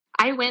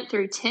I went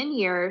through 10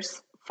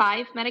 years,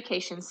 5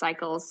 medication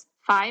cycles,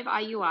 5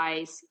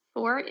 IUIs,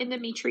 4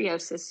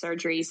 endometriosis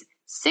surgeries,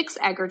 6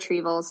 egg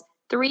retrievals,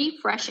 3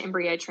 fresh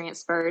embryo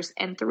transfers,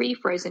 and 3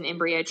 frozen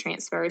embryo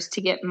transfers to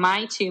get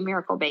my 2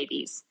 miracle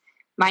babies.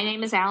 My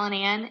name is Alan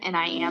Ann, and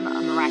I am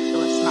a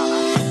miraculous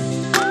mama.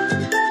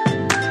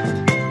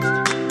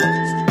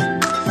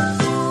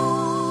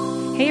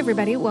 Hey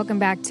everybody, welcome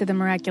back to the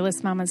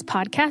Miraculous Mamas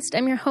podcast.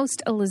 I'm your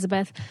host,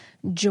 Elizabeth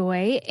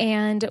Joy,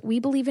 and we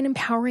believe in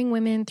empowering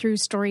women through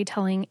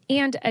storytelling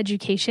and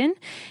education.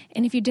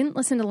 And if you didn't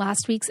listen to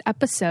last week's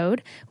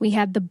episode, we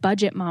had the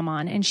budget mom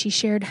on, and she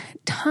shared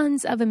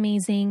tons of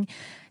amazing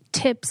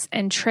tips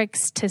and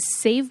tricks to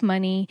save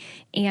money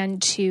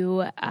and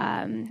to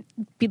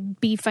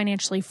be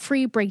financially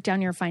free, break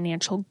down your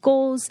financial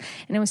goals.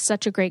 And it was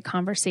such a great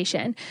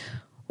conversation.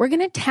 We're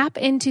going to tap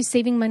into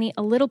saving money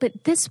a little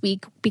bit this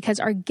week because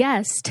our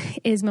guest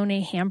is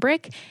Monet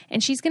Hambrick,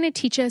 and she's going to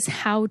teach us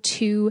how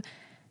to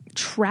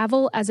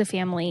travel as a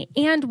family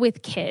and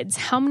with kids.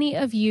 How many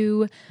of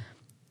you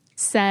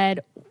said,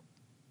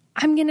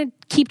 I'm going to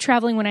keep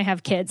traveling when I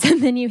have kids, and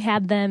then you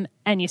had them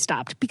and you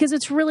stopped? Because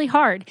it's really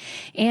hard.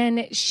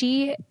 And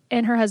she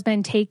and her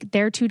husband take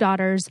their 2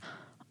 daughters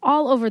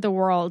all over the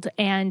world,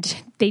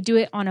 and they do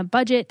it on a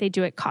budget. They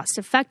do it cost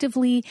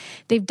effectively.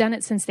 They've done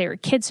it since they were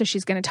kids. So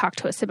she's going to talk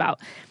to us about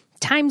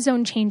time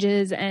zone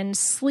changes and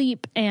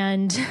sleep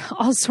and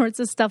all sorts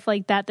of stuff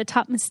like that, the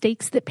top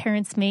mistakes that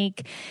parents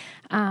make,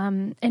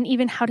 and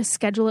even how to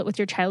schedule it with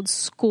your child's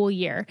school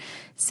year.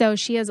 So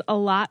she has a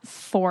lot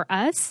for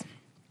us.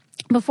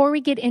 Before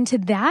we get into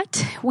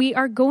that, we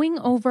are going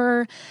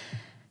over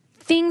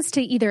things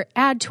to either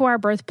add to our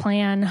birth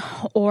plan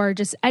or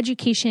just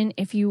education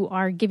if you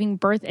are giving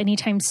birth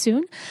anytime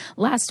soon.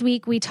 Last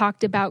week, we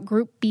talked about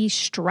Group B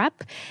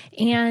strep,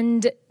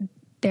 and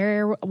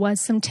there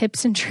was some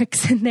tips and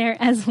tricks in there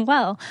as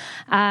well.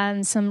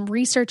 Some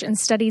research and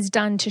studies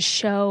done to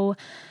show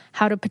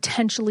how to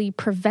potentially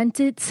prevent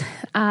it,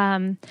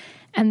 and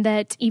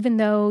that even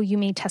though you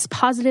may test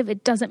positive,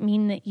 it doesn't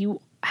mean that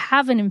you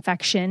have an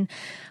infection,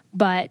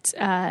 but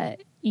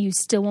you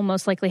still will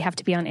most likely have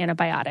to be on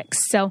antibiotics.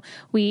 So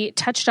we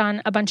touched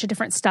on a bunch of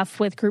different stuff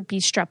with Group B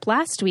strep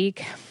last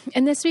week.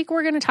 And this week,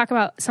 we're going to talk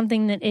about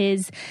something that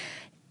is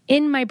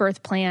in my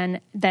birth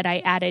plan that I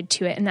added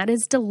to it, and that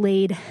is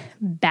delayed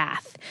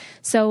bath.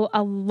 So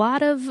a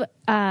lot of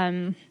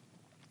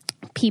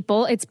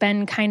people, it's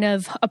been kind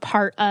of a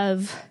part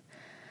of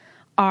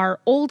our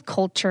old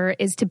culture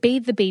is to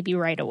bathe the baby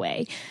right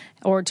away,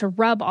 or to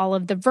rub all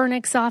of the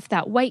vernix off,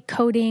 that white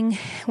coating,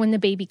 when the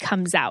baby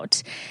comes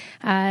out.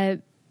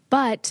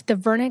 But the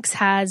vernix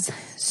has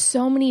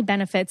so many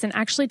benefits and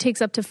actually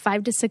takes up to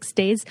 5 to 6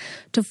 days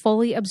to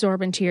fully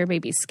absorb into your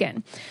baby's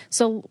skin.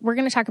 So we're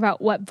going to talk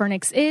about what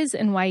vernix is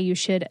and why you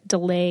should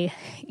delay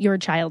your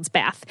child's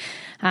bath.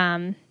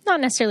 Not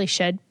necessarily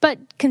should, but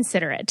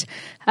consider it.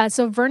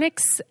 So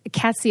vernix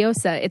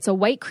caseosa, it's a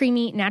white,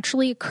 creamy,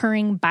 naturally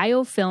occurring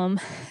biofilm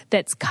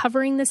that's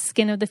covering the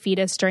skin of the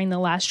fetus during the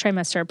last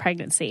trimester of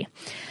pregnancy.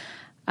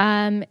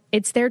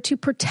 It's there to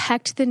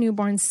protect the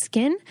newborn's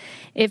skin.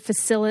 It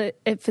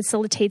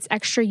facilitates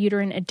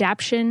extrauterine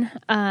adaptation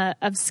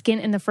of skin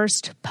in the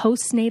first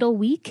postnatal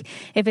week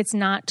if it's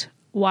not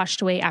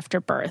washed away after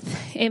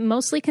birth. It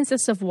mostly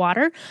consists of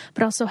water,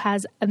 but also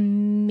has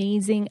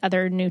amazing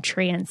other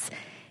nutrients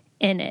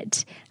in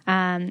it.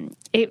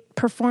 It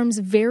performs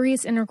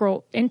various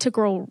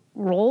integral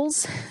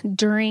roles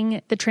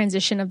during the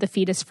transition of the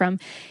fetus from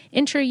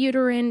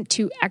intrauterine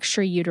to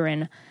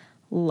extrauterine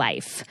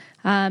life.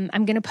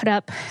 I'm going to put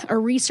up a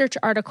research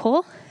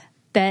article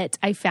that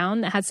I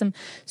found that has some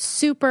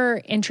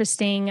super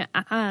interesting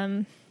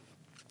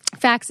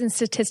facts and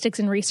statistics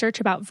and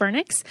research about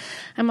vernix.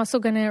 I'm also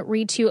going to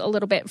read to you a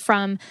little bit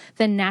from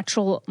The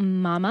Natural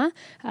Mama.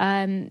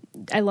 I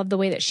love the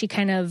way that she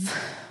kind of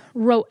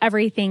wrote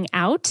everything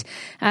out.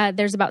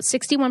 There's about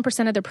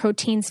 61% of the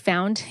proteins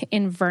found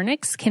in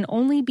vernix can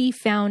only be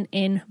found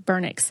in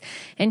vernix,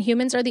 and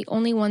humans are the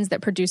only ones that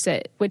produce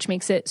it, which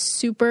makes it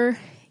super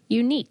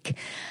unique.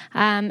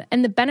 And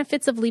the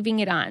benefits of leaving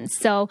it on.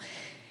 So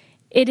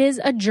it is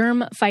a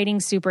germ-fighting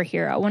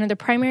superhero. One of the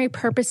primary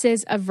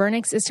purposes of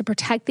vernix is to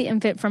protect the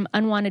infant from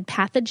unwanted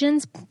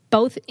pathogens,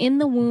 both in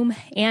the womb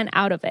and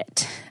out of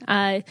it.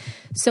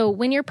 So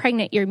when you're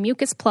pregnant, your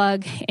mucus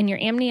plug and your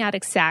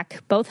amniotic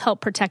sac both help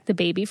protect the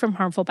baby from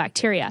harmful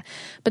bacteria.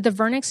 But the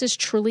vernix is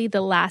truly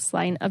the last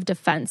line of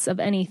defense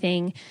of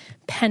anything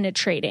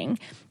penetrating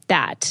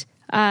that.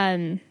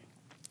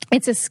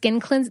 It's a skin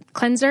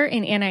cleanser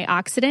and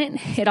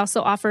antioxidant. It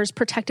also offers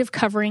protective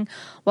covering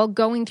while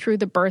going through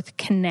the birth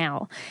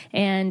canal.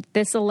 And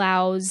this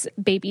allows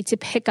baby to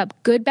pick up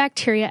good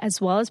bacteria as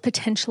well as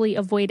potentially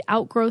avoid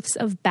outgrowths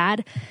of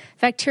bad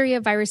bacteria,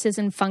 viruses,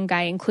 and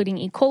fungi, including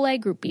E. coli,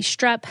 Group B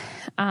strep,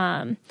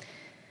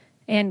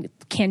 and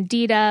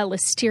Candida,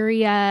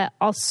 Listeria,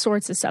 all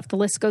sorts of stuff. The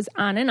list goes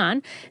on.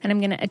 And I'm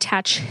going to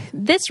attach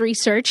this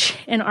research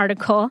and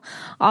article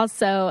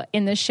also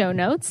in the show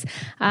notes.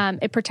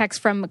 It protects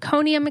from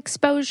meconium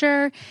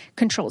exposure,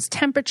 controls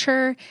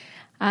temperature,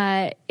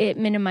 It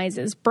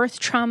minimizes birth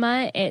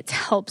trauma. It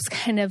helps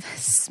kind of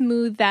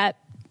smooth that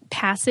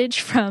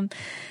passage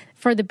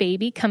for the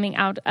baby coming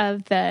out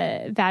of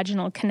the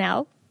vaginal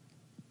canal.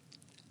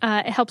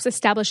 It helps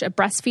establish a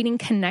breastfeeding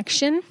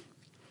connection.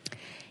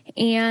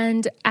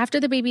 And after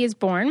the baby is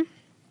born,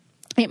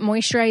 it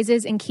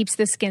moisturizes and keeps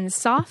the skin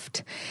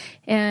soft.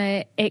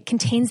 It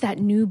contains that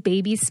new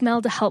baby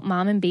smell to help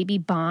mom and baby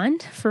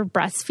bond for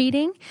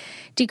breastfeeding,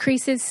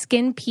 decreases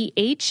skin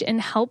pH,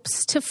 and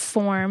helps to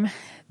form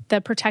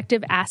the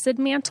protective acid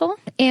mantle.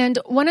 And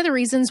one of the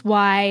reasons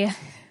why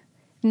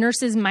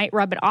nurses might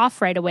rub it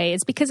off right away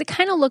is because it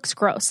kind of looks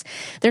gross.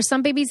 There's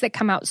some babies that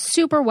come out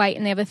super white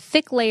and they have a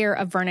thick layer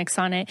of vernix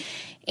on it.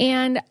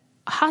 And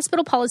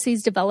hospital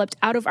policies developed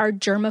out of our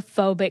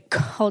germophobic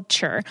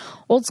culture.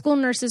 Old school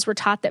nurses were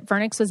taught that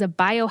vernix was a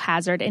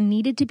biohazard and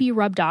needed to be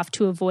rubbed off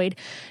to avoid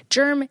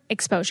germ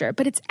exposure,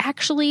 but it's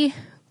actually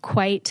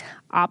quite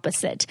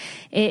opposite.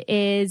 It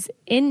is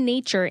in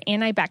nature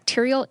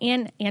antibacterial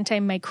and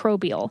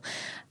antimicrobial.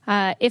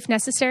 If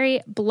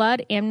necessary,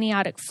 blood,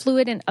 amniotic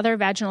fluid, and other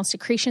vaginal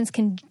secretions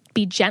can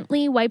be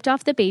gently wiped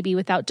off the baby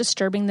without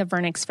disturbing the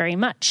vernix very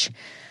much.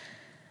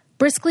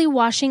 Briskly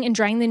washing and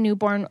drying the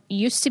newborn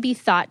used to be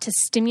thought to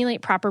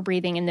stimulate proper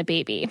breathing in the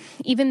baby.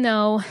 Even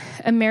though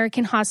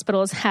American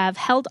hospitals have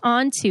held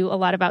on to a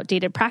lot of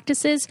outdated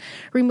practices,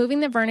 removing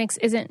the vernix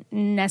isn't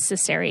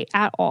necessary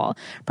at all.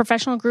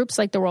 Professional groups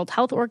like the World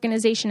Health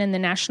Organization and the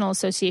National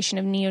Association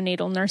of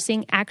Neonatal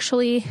Nursing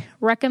actually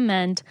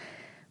recommend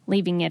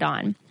leaving it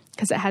on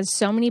because it has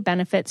so many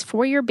benefits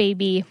for your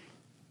baby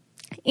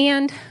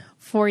and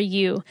for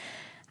you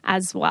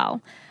as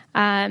well.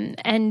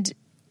 And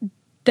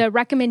the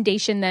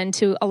recommendation then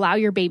to allow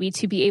your baby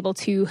to be able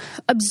to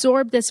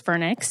absorb this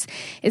vernix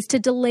is to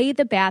delay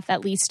the bath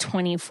at least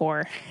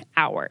 24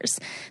 hours.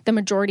 The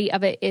majority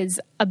of it is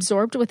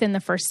absorbed within the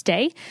first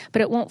day,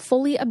 but it won't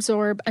fully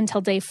absorb until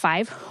day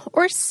 5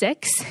 or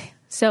 6.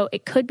 So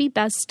it could be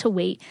best to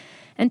wait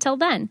until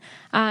then.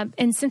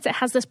 And since it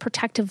has this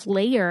protective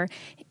layer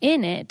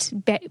in it,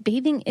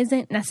 bathing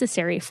isn't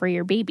necessary for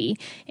your baby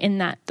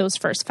in those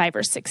first 5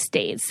 or 6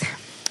 days.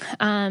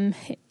 In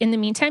the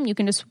meantime, you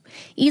can just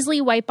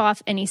easily wipe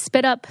off any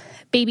spit up,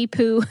 baby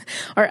poo,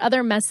 or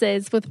other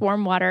messes with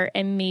warm water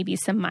and maybe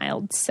some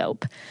mild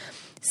soap.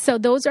 So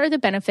those are the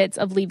benefits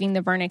of leaving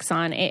the vernix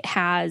on. It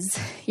has,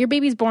 your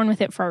baby's born with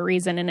it for a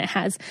reason, and it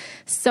has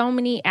so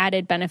many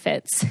added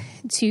benefits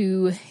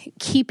to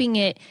keeping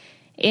it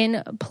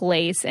in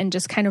place and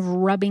just kind of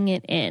rubbing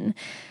it in.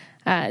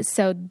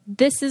 So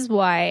this is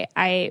why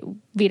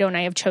Vito and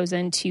I have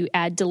chosen to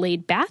add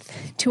delayed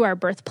bath to our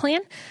birth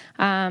plan.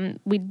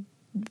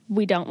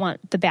 We don't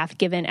want the bath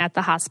given at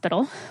the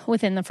hospital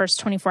within the first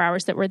 24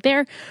 hours that we're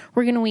there.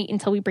 We're going to wait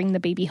until we bring the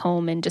baby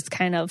home and just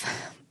kind of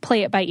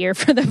play it by ear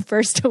for the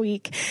first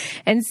week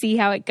and see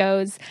how it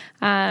goes.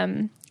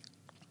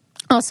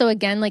 Also,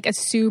 again, like a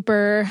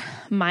super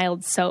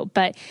mild soap,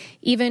 but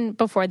even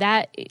before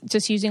that,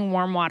 just using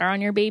warm water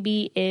on your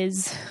baby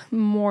is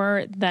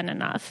more than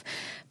enough.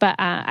 But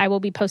I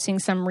will be posting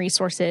some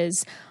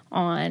resources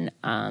on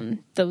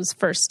those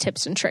first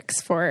tips and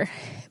tricks for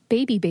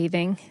baby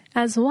bathing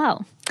as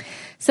well.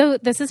 So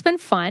this has been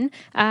fun.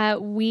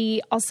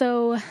 We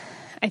also,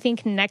 I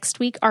think next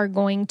week, are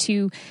going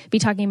to be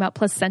talking about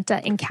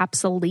placenta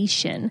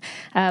encapsulation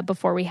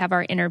before we have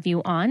our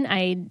interview on.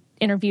 I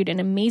interviewed an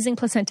amazing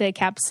placenta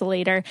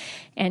encapsulator,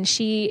 and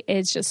she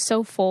is just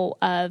so full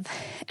of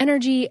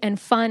energy and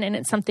fun, and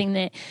it's something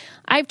that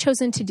I've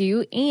chosen to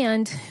do,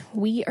 and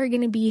we are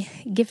going to be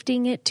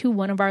gifting it to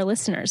one of our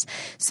listeners.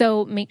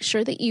 So make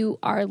sure that you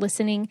are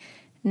listening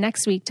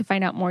next week to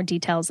find out more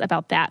details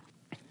about that.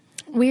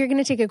 We are going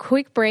to take a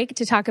quick break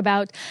to talk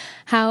about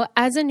how,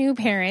 as a new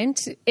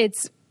parent,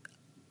 it's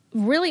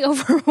really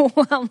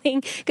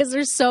overwhelming because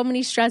there's so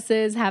many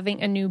stresses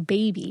having a new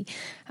baby.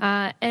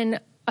 And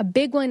a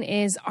big one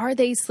is, are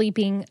they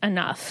sleeping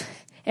enough?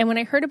 And when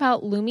I heard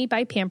about Lumi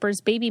by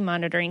Pampers baby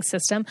monitoring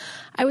system,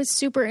 I was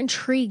super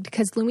intrigued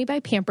because Lumi by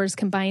Pampers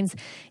combines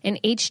an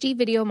HD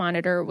video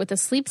monitor with a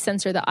sleep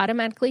sensor that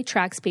automatically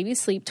tracks baby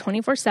sleep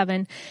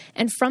 24/7.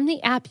 And from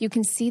the app, you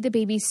can see the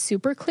baby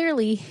super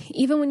clearly,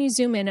 even when you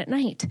zoom in at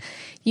night.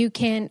 You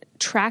can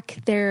track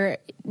their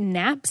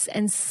naps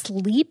and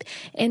sleep,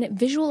 and it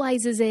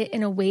visualizes it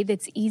in a way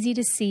that's easy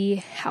to see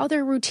how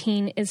their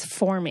routine is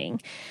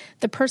forming.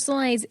 The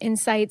personalized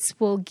insights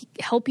will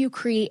help you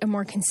create a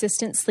more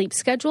consistent sleep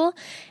schedule,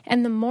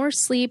 and the more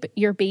sleep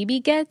your baby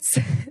gets,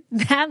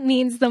 that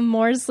means the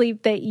more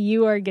sleep that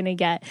you are going to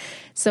get.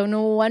 So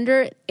no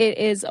wonder it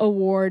is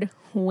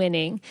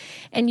award-winning.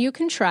 And you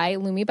can try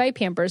Lumi by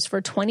Pampers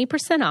for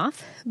 20%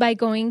 off by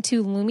going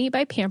to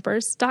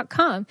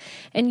lumibypampers.com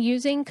and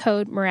using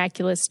code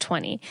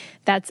Miraculous20.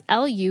 That's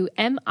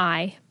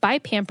LUMI by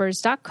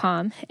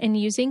Pampers.com and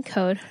using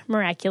code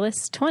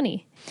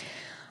Miraculous20.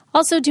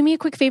 Also, do me a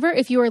quick favor.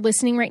 If you are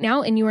listening right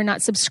now and you are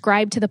not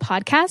subscribed to the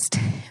podcast,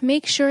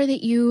 make sure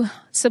that you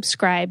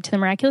subscribe to the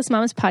Miraculous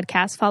Mamas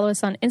podcast. Follow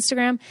us on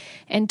Instagram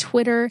and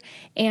Twitter.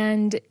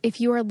 And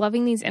if you are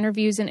loving these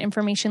interviews and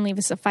information, leave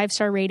us a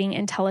 5-star rating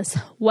and tell us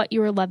what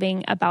you are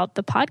loving about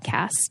the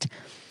podcast.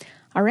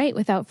 All right,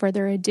 without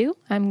further ado,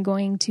 I'm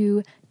going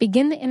to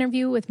begin the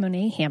interview with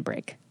Monet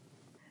Hambrick.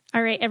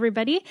 All right,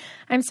 everybody.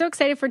 I'm so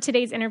excited for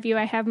today's interview.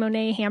 I have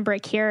Monet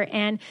Hambrick here,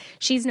 and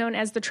she's known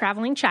as the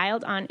Traveling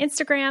Child on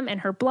Instagram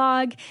and her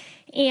blog.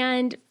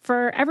 And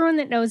for everyone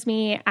that knows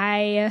me,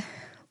 I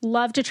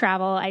love to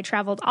travel. I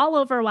traveled all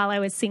over while I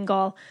was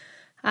single.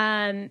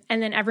 And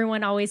then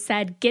everyone always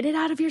said, get it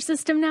out of your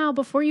system now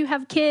before you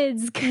have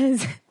kids,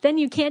 because then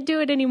you can't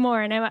do it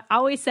anymore. And I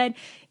always said,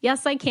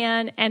 yes, I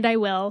can, and I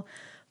will.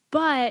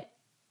 But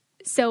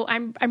so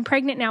I'm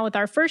pregnant now with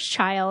our first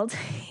child,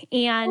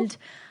 and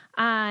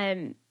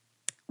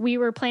we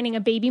were planning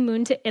a baby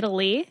moon to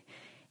Italy,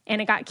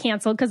 and it got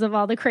canceled because of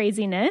all the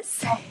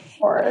craziness. Of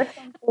course.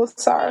 I'm so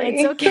sorry.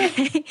 It's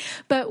okay.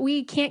 But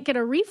we can't get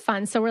a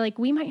refund. So we're like,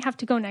 we might have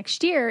to go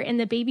next year, and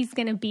the baby's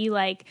going to be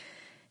like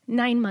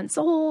 9 months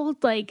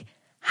old. Like,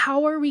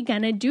 how are we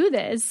going to do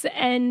this?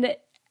 And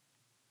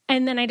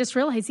then I just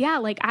realized, yeah,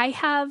 like I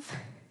have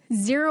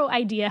zero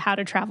idea how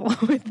to travel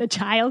with a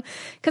child,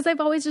 because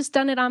I've always just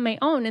done it on my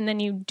own, and then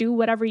you do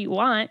whatever you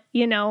want,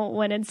 you know,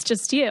 when it's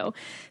just you.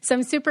 So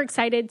I'm super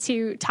excited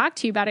to talk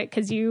to you about it,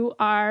 because you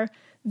are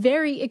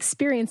very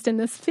experienced in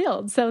this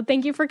field. So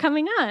thank you for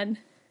coming on.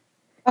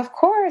 Of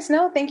course.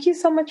 No, thank you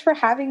so much for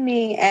having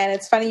me. And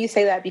it's funny you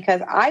say that,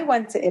 because I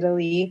went to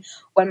Italy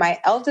when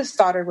my eldest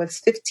daughter was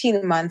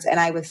 15 months and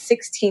I was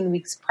 16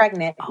 weeks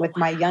pregnant with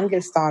my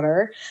youngest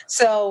daughter.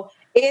 So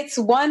it's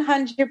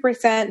 100%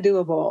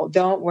 doable.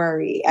 Don't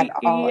worry at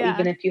all,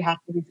 even if you have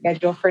to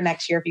reschedule for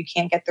next year if you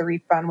can't get the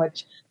refund,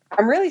 which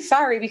I'm really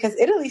sorry, because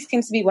Italy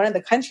seems to be one of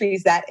the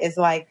countries that is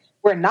like,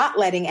 we're not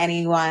letting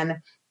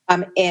anyone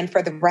in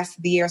for the rest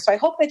of the year. So I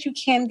hope that you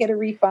can get a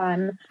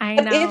refund.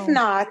 But if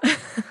not,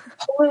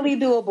 totally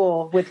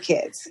doable with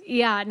kids.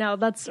 Yeah, no,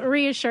 that's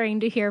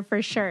reassuring to hear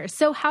for sure.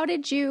 So how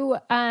did you,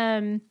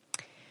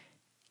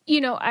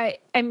 you know,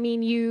 I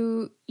mean,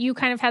 you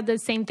kind of had the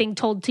same thing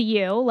told to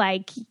you,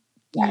 like,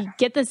 you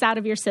get this out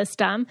of your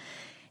system.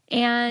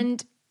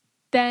 And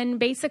then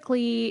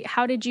basically,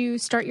 how did you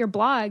start your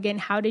blog,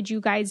 and how did you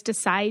guys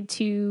decide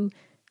to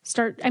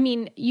start? I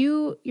mean,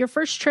 your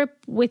first trip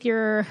with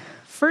your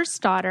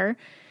first daughter,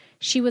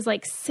 she was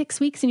like 6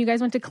 weeks, and you guys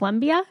went to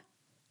Colombia?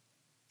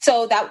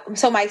 So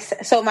my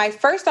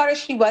first daughter,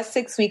 she was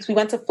 6 weeks. We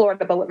went to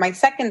Florida, but with my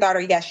second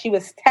daughter, yes, she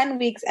was 10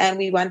 weeks, and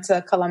we went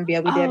to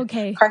Colombia. We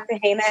did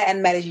Cartagena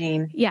and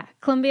Medellin. Yeah,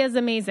 Colombia is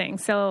amazing.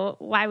 So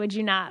why would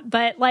you not?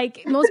 But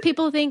like most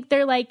people think,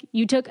 they're like,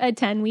 you took a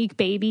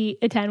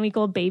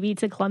 10-week-old baby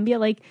to Colombia.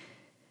 Like,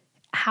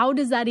 how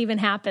does that even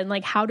happen?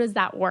 Like, how does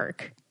that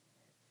work?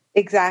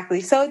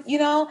 Exactly. So, you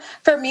know,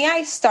 for me,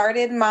 I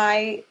started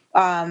my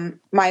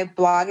my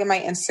blog and my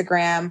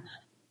Instagram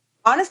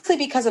honestly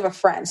because of a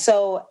friend.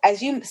 So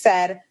as you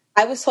said,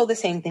 I was told the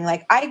same thing.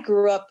 Like, I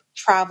grew up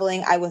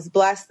traveling. I was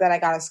blessed that I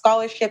got a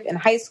scholarship in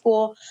high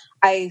school.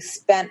 I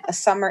spent a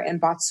summer in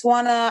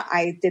Botswana.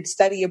 I did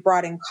study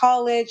abroad in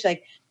college.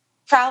 Like,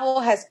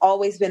 travel has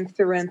always been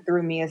through and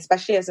through me,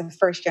 especially as a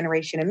first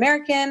generation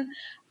American.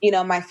 You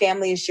know, my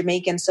family is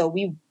Jamaican. So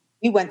we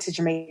went to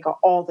Jamaica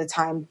all the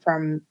time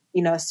from,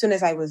 you know, as soon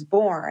as I was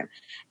born.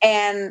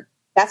 And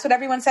that's what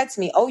everyone said to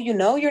me. Oh, you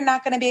know, you're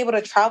not going to be able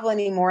to travel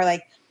anymore.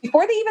 Like,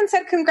 before they even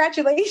said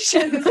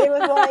congratulations, it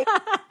was like,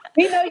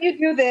 we know you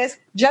do this,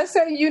 just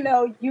so you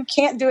know, you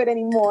can't do it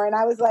anymore. And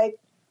I was like,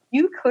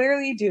 you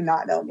clearly do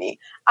not know me.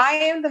 I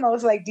am the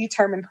most like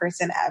determined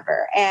person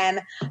ever.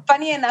 And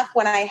funny enough,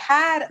 when I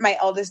had my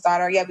eldest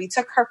daughter, we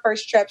took her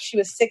first trip. She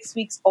was 6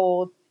 weeks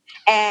old.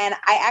 And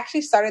I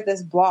actually started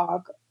this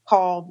blog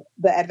called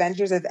The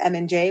Adventures of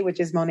M&J, which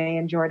is Monet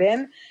and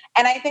Jordan.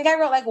 And I think I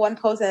wrote like one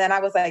post, and then I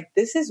was like,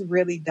 this is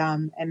really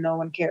dumb and no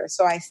one cares.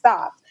 So I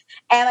stopped.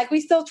 And like,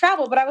 we still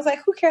travel, but I was like,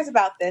 who cares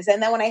about this?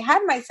 And then when I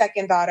had my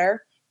second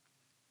daughter,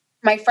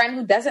 my friend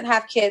who doesn't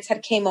have kids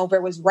had came over.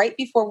 It was right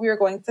before we were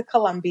going to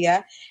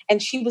Colombia.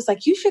 And she was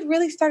like, you should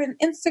really start an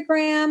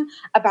Instagram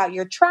about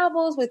your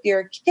travels with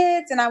your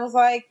kids. And I was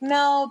like,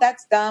 no,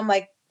 that's dumb.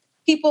 Like,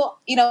 people,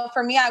 you know,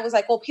 for me, I was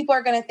like, well, people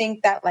are going to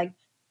think that like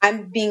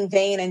I'm being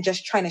vain and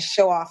just trying to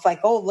show off,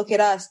 like, oh, look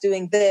at us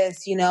doing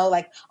this, you know,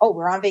 like, oh,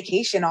 we're on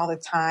vacation all the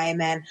time.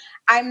 And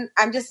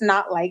I'm just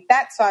not like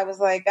that. So I was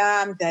like,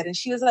 I'm dead. And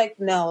she was like,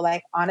 no,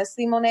 like,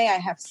 honestly, Monet, I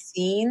have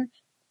seen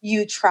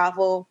you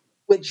travel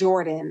with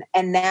Jordan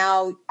and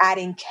now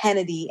adding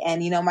Kennedy.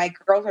 And, you know, my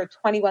girls are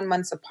 21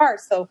 months apart.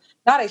 So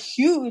not a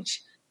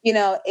huge, you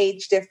know,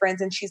 age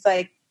difference. And she's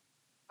like,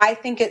 I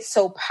think it's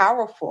so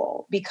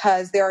powerful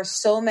because there are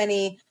so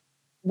many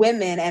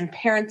women and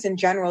parents in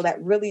general that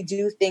really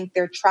do think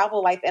their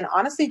travel life, and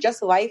honestly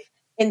just life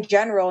in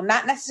general,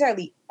 not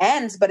necessarily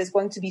ends, but is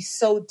going to be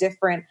so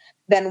different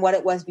than what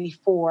it was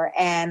before.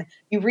 And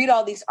you read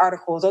all these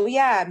articles, oh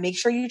yeah, make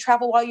sure you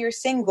travel while you're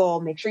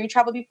single, make sure you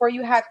travel before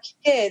you have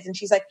kids. And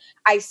she's like,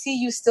 I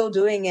see you still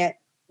doing it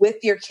with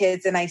your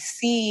kids, and I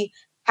see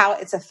how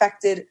it's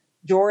affected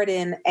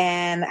Jordan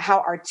and how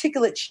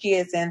articulate she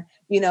is. And,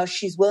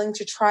 she's willing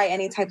to try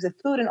any types of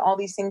food and all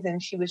these things.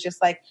 And she was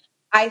just like,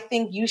 I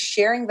think you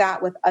sharing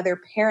that with other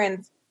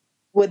parents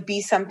would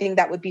be something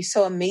that would be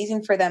so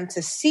amazing for them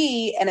to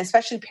see. And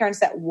especially parents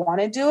that want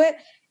to do it,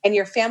 and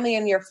your family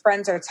and your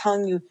friends are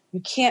telling you, you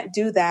can't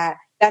do that.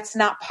 That's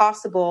not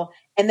possible.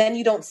 And then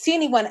you don't see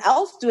anyone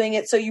else doing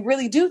it. So you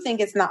really do think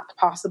it's not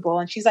possible.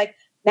 And she's like,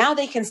 now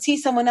they can see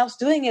someone else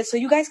doing it. So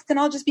you guys can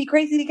all just be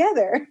crazy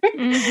together.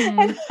 Mm-hmm.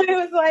 And it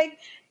was like,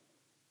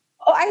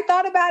 I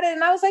thought about it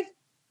and I was like,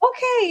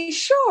 okay,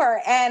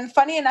 sure. And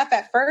funny enough,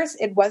 at first,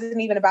 it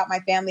wasn't even about my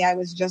family. I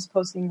was just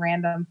posting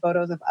random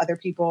photos of other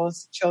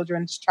people's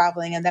children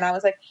traveling. And then I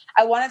was like,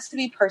 I want it to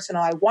be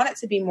personal. I want it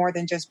to be more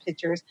than just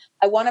pictures.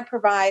 I want to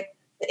provide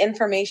the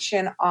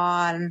information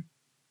on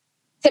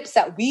tips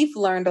that we've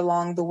learned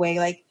along the way.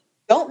 Like,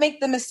 don't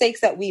make the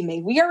mistakes that we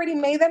made. We already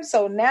made them.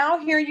 So now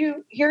here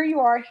you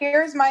are.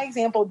 Here's my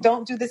example.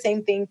 Don't do the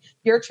same thing.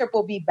 Your trip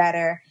will be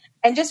better.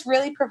 And just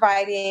really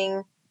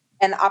providing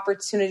an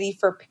opportunity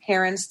for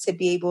parents to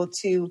be able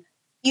to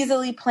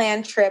easily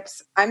plan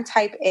trips. I'm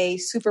type A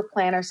super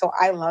planner, so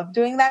I love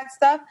doing that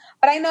stuff,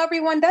 but I know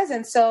everyone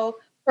doesn't. So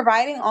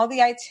providing all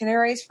the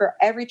itineraries for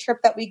every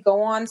trip that we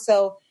go on.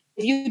 So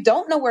if you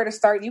don't know where to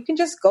start, you can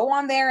just go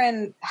on there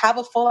and have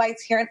a full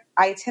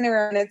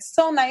itinerary. And it's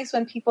so nice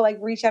when people like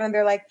reach out and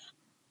they're like,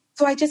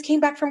 so I just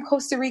came back from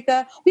Costa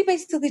Rica. We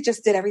basically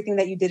just did everything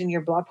that you did in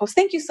your blog post.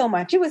 Thank you so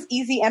much. It was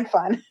easy and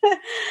fun.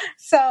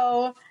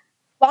 So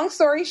long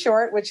story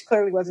short, which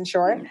clearly wasn't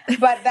short,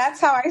 but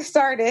that's how I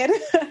started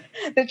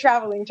the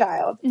Traveling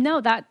Child. No,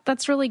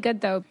 that's really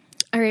good though.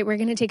 All right, we're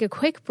going to take a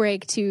quick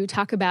break to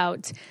talk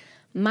about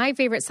my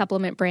favorite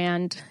supplement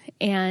brand,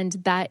 and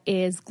that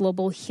is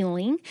Global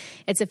Healing.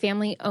 It's a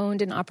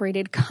family-owned and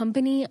operated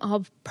company.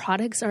 All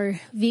products are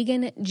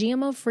vegan,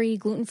 GMO-free,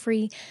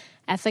 gluten-free,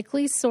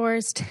 ethically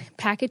sourced,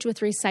 packaged with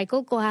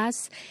recycled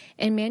glass,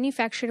 and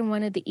manufactured in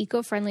one of the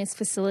eco-friendliest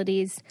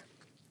facilities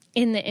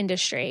in the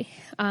industry.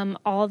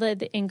 All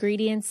the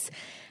ingredients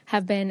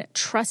have been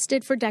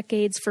trusted for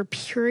decades for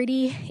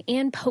purity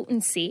and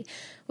potency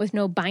with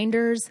no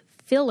binders,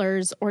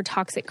 fillers, or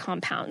toxic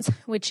compounds,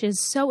 which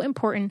is so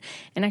important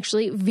and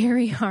actually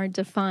very hard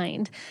to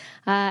find.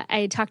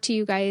 I talked to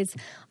you guys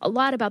a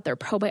lot about their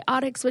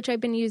probiotics, which I've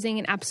been using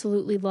and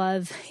absolutely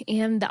love,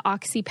 and the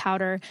Oxy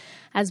powder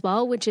as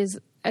well, which is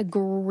a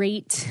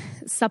great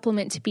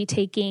supplement to be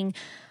taking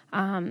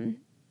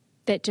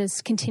that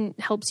just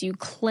helps you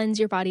cleanse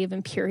your body of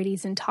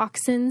impurities and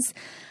toxins.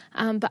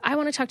 But I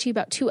want to talk to you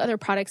about two other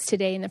products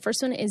today. And the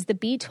first one is the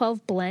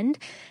B12 blend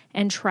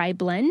and Tri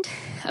Blend.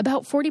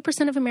 About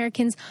 40% of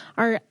Americans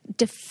are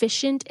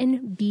deficient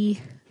in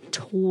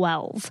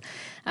B12.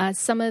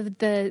 Some of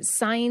the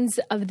signs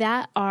of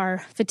that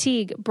are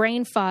fatigue,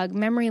 brain fog,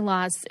 memory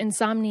loss,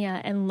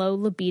 insomnia, and low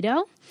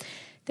libido.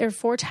 There are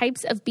 4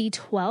 types of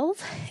B12,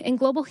 and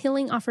Global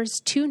Healing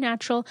offers 2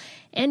 natural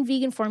and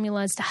vegan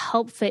formulas to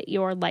help fit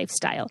your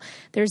lifestyle.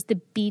 There's the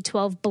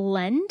B12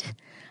 blend,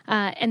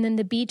 and then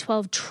the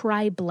B12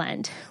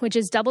 tri-blend, which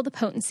is double the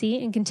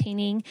potency and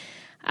containing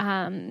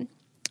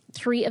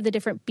 3 of the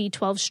different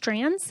B12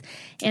 strands,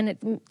 and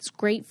it's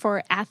great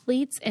for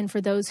athletes and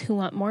for those who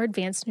want more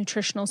advanced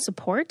nutritional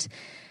support.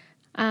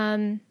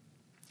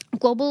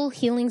 Global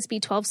Healing's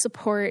B12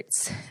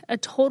 supports a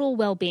total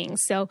well-being.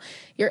 So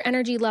your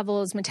energy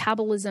levels,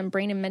 metabolism,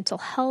 brain and mental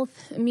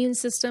health, immune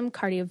system,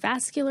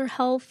 cardiovascular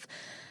health,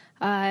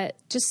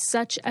 just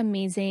such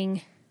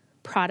amazing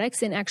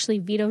products. And actually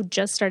Vito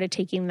just started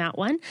taking that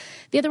one.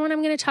 The other one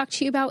I'm going to talk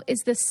to you about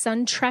is the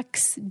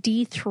Suntrex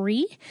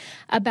D3.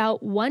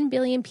 About 1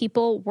 billion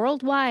people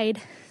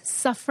worldwide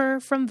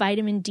suffer from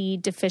vitamin D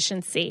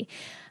deficiency.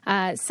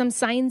 Some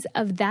signs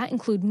of that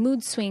include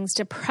mood swings,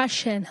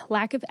 depression,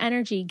 lack of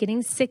energy,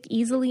 getting sick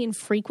easily and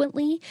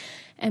frequently,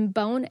 and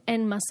bone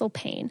and muscle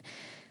pain.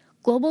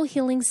 Global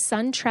Healing's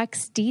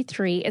Suntrex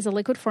D3 is a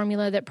liquid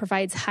formula that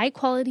provides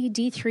high-quality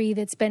D3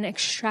 that's been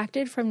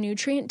extracted from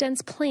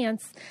nutrient-dense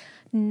plants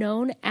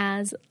known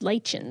as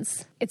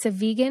lichens. It's a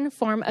vegan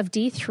form of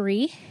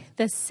D3,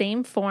 the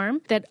same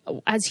form that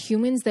as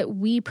humans that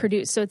we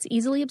produce. So it's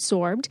easily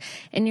absorbed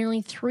and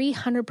nearly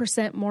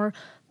 300% more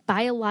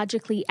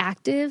biologically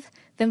active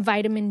than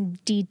vitamin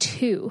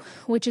D2,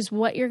 which is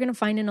what you're going to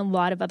find in a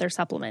lot of other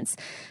supplements.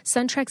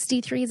 Suntrex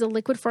D3 is a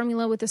liquid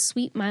formula with a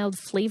sweet, mild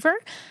flavor.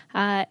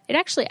 I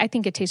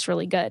think it tastes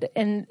really good.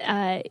 And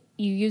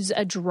you use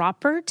a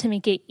dropper to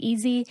make it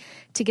easy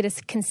to get a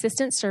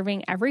consistent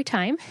serving every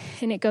time.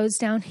 And it goes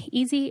down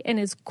easy and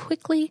is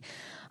quickly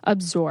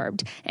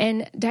absorbed.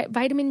 And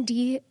vitamin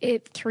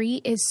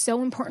D3 is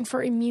so important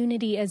for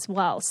immunity as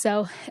well.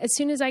 So as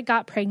soon as I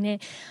got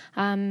pregnant,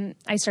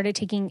 I started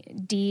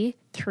taking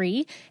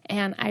 3,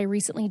 and I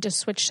recently just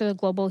switched to the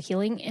Global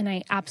Healing, and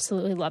I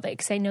absolutely love it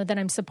because I know that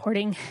I'm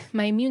supporting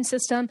my immune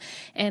system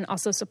and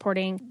also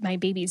supporting my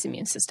baby's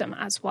immune system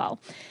as well.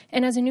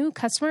 And as a new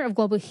customer of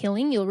Global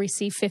Healing, you'll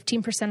receive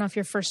 15% off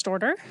your first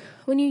order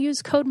when you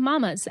use code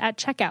MAMAS at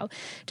checkout.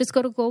 Just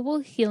go to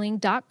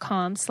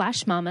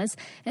globalhealing.com/mamas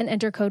and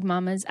enter code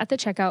MAMAS at the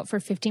checkout for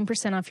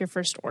 15% off your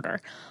first order.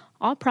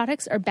 All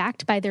products are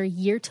backed by their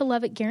Year to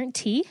Love It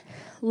guarantee.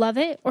 Love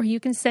it, or you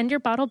can send your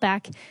bottle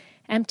back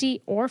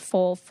empty or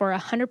full for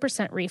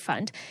 100%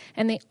 refund.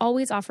 And they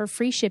always offer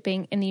free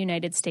shipping in the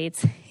United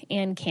States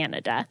and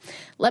Canada.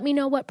 Let me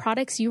know what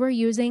products you are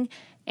using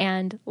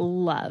and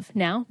love.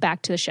 Now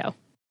back to the show.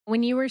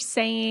 When you were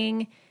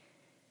saying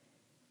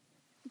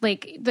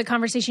like the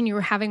conversation you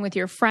were having with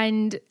your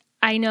friend,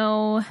 I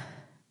know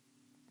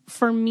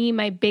for me,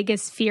 my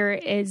biggest fear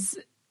is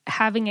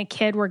having a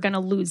kid, we're going to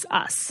lose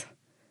us.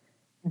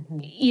 Mm-hmm.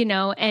 You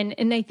know,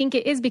 and I think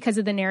it is because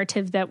of the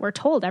narrative that we're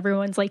told.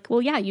 Everyone's like,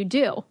 well, yeah, you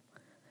do.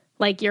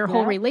 Like your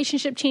whole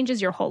relationship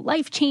changes, your whole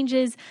life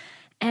changes.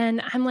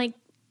 And I'm like,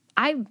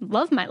 I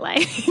love my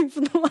life.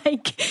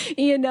 Like,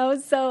 you know,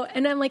 so,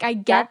 and I'm like, I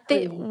get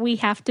that we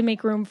have to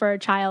make room for a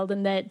child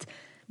and that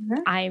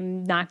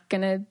I'm not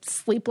going to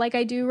sleep like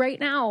I do right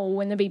now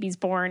when the baby's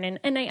born.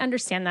 And I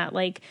understand that.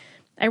 Like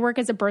I work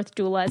as a birth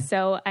doula,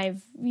 so I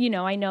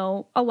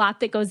know a lot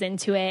that goes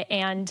into it.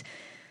 And,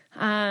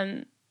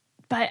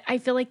 but I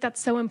feel like that's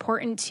so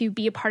important to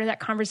be a part of that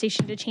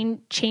conversation, to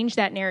change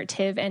that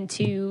narrative and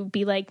to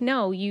be like,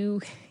 no,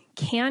 you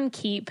can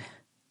keep,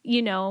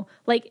 you know,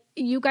 like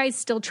you guys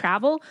still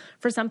travel.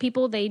 For some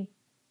people, they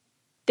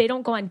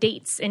don't go on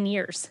dates in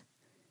years.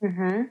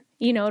 Mm-hmm.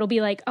 You know, it'll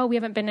be like, oh, we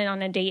haven't been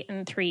on a date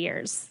in 3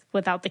 years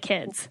without the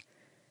kids.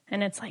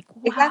 And it's like,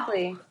 wow.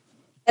 Exactly.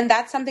 And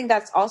that's something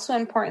that's also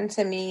important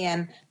to me.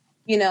 And,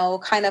 you know,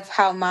 kind of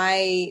how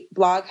my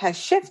blog has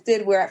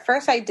shifted, where at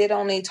first I did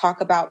only talk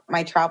about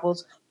my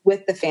travels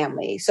with the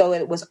family. So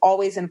it was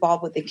always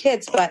involved with the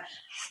kids, but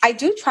I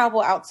do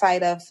travel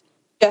outside of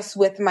just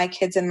with my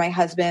kids and my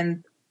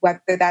husband,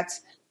 whether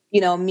that's, you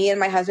know, me and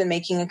my husband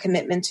making a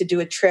commitment to do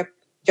a trip,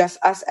 just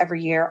us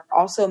every year.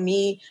 Also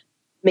me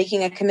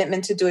making a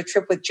commitment to do a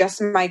trip with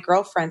just my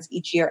girlfriends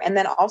each year. And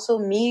then also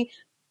me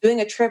doing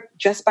a trip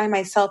just by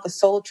myself, a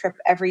solo trip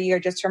every year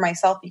just for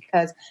myself,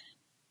 because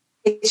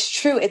it's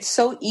true. It's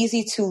so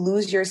easy to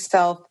lose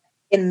yourself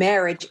in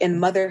marriage, in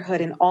motherhood,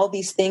 and all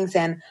these things.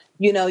 And,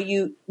 you know,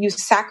 you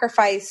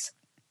sacrifice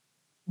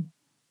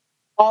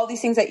all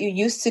these things that you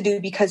used to do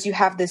because you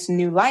have this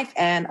new life.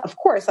 And of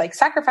course, like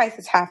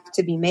sacrifices have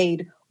to be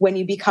made when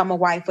you become a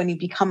wife, when you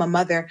become a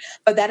mother,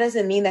 but that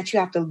doesn't mean that you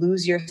have to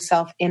lose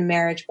yourself in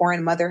marriage or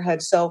in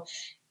motherhood. So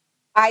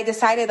I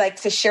decided like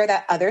to share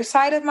that other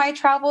side of my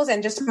travels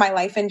and just my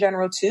life in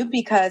general too,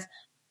 because,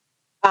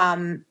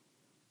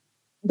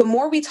 the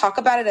more we talk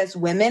about it as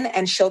women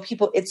and show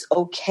people it's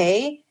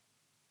okay,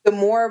 the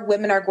more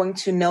women are going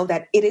to know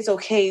that it is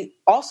okay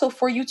also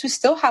for you to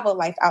still have a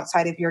life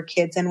outside of your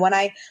kids. And when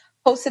I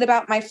posted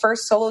about my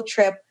first solo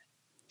trip,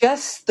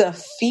 just the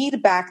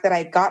feedback that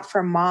I got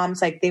from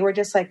moms, like they were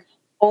just like,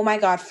 oh my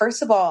God,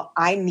 first of all,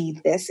 I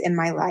need this in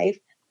my life.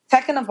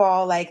 Second of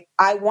all, like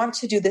I want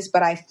to do this,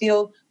 but I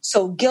feel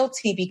so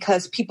guilty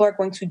because people are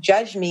going to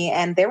judge me.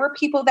 And there were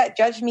people that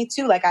judged me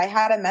too. Like I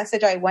had a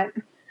message, I went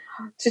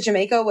to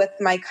Jamaica with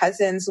my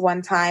cousins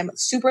one time,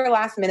 super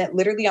last minute,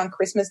 literally on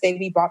Christmas Day,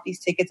 we bought these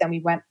tickets and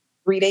we went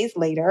 3 days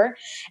later.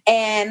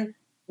 And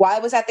while I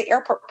was at the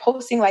airport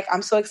posting, like,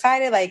 I'm so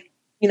excited, like,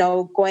 you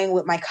know, going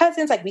with my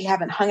cousins, like we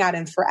haven't hung out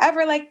in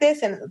forever like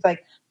this. And it's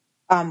like,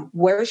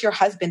 where's your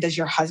husband? Does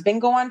your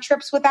husband go on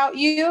trips without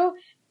you?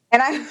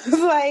 And I was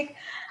like,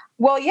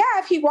 well, yeah,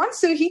 if he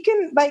wants to, he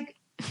can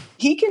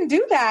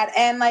do that.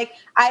 And like,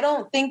 I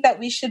don't think that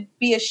we should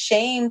be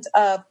ashamed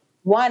of,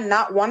 one,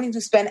 not wanting to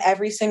spend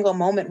every single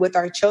moment with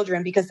our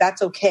children because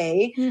that's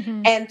okay.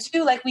 Mm-hmm. And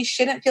two, like we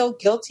shouldn't feel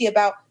guilty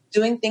about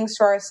doing things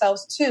for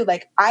ourselves too.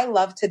 Like I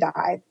love to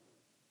dive.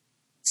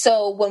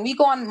 So when we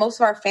go on most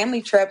of our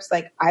family trips,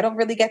 like I don't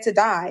really get to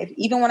dive.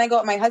 Even when I go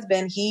with my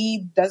husband,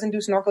 he doesn't do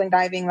snorkeling,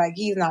 diving. Like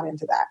he's not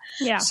into that.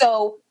 Yeah.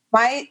 So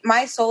my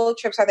solo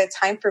trips are the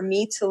time for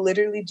me to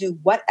literally do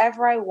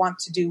whatever I want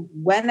to do,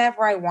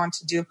 whenever I want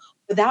to do,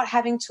 without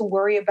having to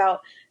worry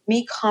about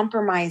me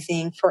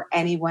compromising for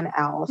anyone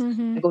else.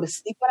 Mm-hmm. I go to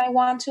sleep when I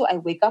want to. I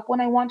wake up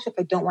when I want to. If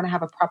I don't want to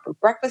have a proper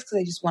breakfast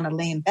because I just want to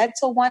lay in bed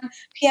till 1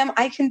 p.m.,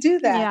 I can do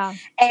that. Yeah.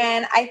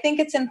 And I think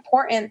it's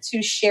important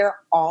to share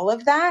all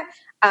of that.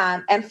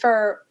 And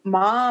for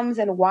moms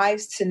and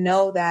wives to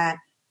know that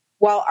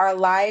while our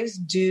lives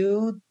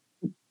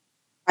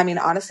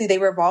honestly, they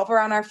revolve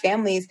around our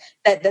families,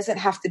 that doesn't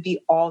have to be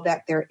all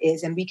that there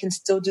is. And we can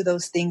still do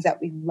those things that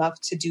we love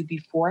to do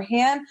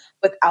beforehand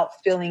without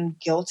feeling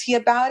guilty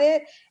about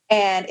it.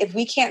 And if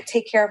we can't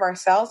take care of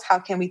ourselves, how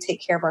can we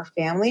take care of our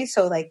families?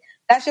 So like,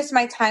 that's just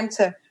my time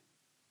to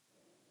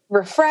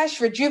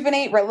refresh,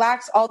 rejuvenate,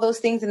 relax, all those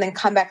things, and then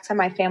come back to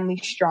my family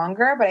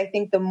stronger. But I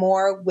think the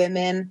more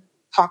women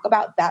talk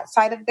about that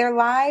side of their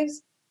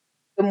lives,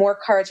 the more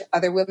courage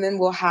other women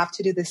will have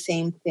to do the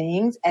same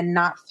things and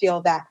not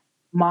feel that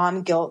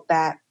mom guilt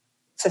that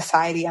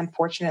society,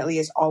 unfortunately,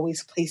 is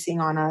always placing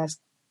on us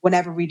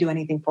whenever we do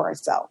anything for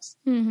ourselves.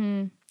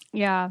 Mm-hmm.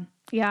 Yeah.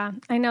 Yeah.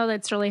 I know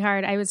that's really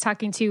hard. I was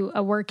talking to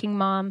a working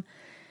mom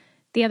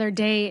the other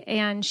day,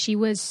 and she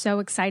was so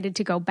excited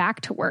to go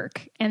back to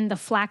work, and the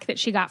flack that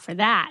she got for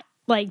that.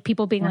 Like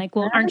people being like,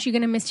 well, aren't you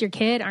going to miss your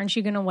kid? Aren't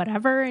you going to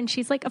whatever? And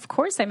she's like, of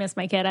course I miss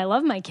my kid. I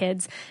love my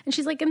kids. And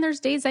she's like, and there's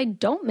days I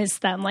don't miss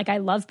them. Like I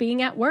love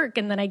being at work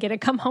and then I get to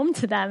come home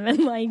to them.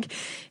 And like,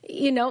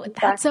 you know,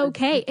 that's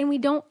okay. And we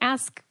don't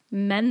ask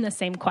men the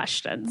same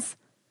questions.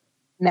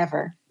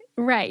 Never.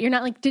 Right. You're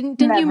not like,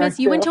 didn't you miss,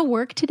 you went to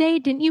work today?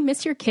 Didn't you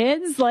miss your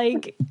kids?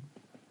 Like,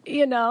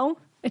 you know,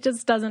 it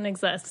just doesn't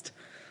exist.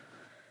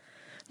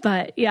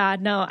 But yeah,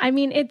 no, I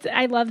mean,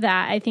 I love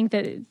that. I think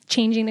that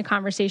changing the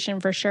conversation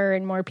for sure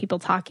and more people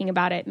talking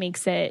about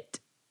it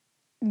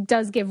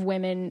does give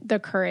women the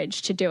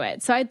courage to do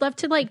it. So I'd love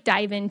to like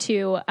dive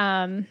into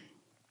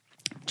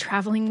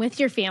traveling with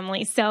your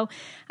family. So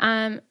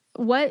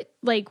what,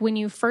 like when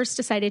you first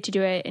decided to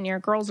do it and your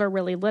girls are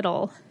really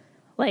little,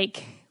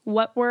 like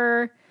what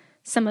were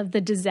some of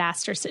the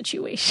disaster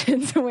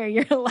situations where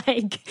you're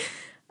like,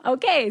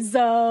 okay,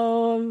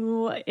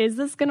 so is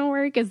this going to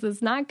work? Is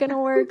this not going to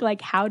work? Like,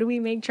 how do we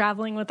make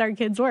traveling with our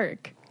kids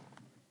work?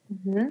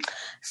 Mm-hmm.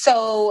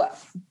 So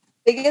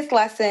biggest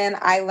lesson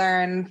I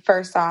learned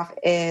first off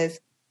is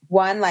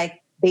one,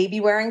 like baby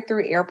wearing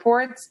through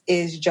airports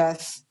is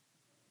just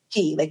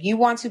key. Like you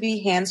want to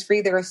be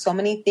hands-free. There are so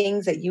many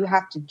things that you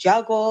have to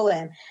juggle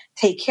and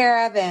take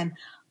care of, and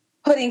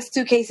putting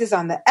suitcases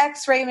on the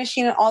x-ray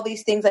machine and all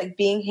these things. Like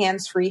being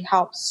hands-free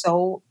helps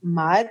so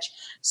much.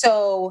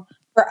 So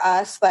for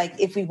us, like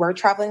if we were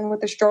traveling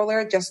with a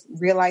stroller, just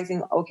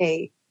realizing,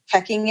 okay,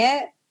 checking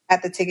it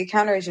at the ticket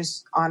counter is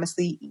just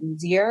honestly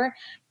easier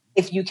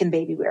if you can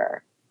baby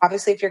wear.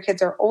 Obviously, if your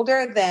kids are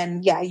older,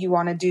 then yeah, you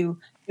want to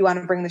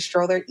bring the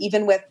stroller.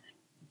 Even with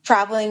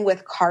traveling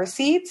with car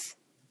seats,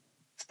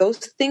 those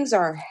things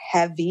are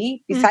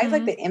heavy. Besides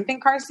like the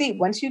infant car seat,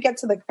 once you get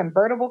to the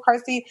convertible car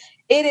seat,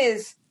 it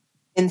is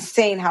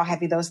insane how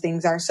heavy those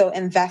things are. So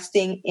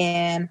investing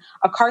in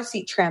a car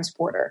seat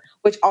transporter,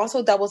 which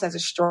also doubles as a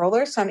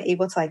stroller. So I'm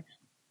able to like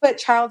put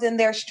child in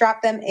there,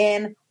 strap them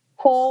in,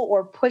 pull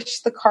or push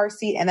the car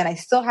seat. And then I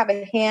still have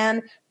a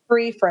hand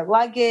free for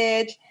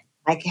luggage.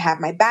 I can have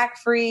my back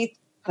free,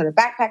 put a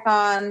backpack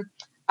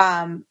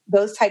on,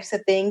 those types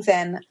of things.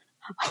 And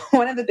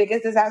one of the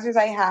biggest disasters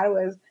I had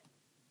was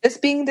just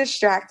being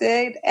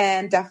distracted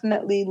and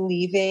definitely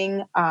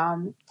leaving,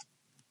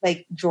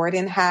 like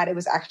Jordan had, it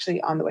was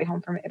actually on the way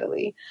home from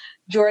Italy.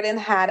 Jordan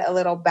had a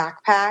little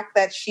backpack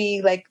that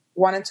she like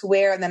wanted to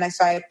wear. And then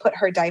I put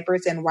her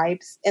diapers and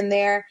wipes in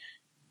there,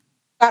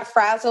 got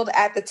frazzled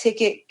at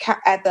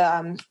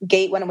the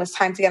gate when it was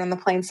time to get on the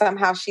plane.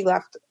 Somehow she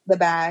left the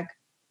bag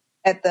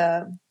at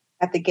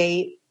the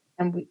gate.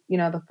 And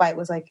the flight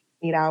was like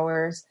 8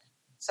 hours.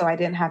 So I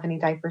didn't have any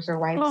diapers or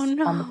wipes on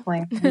the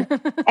plane.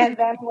 And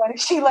then when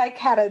she like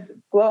had a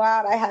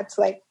blowout, I had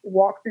to like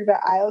walk through the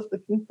aisles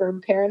looking for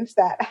parents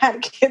that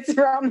had kids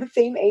around the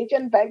same age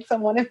and beg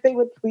someone if they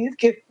would please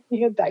give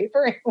me a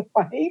diaper and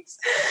wipes.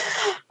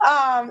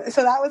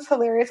 So that was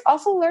hilarious.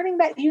 Also learning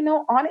that,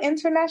 on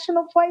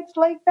international flights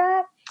like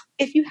that,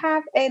 if you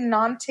have a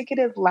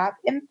non-ticketed lap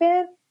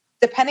infant,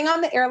 depending on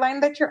the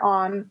airline that you're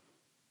on,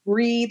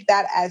 read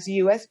that as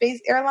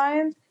US-based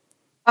airlines.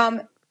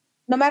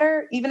 No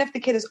matter, even if the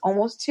kid is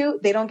almost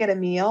 2, they don't get a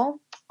meal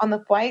on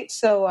the flight.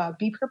 So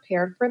be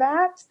prepared for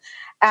that,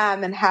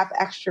 and have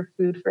extra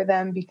food for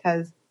them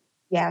because,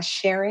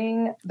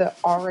 sharing the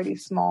already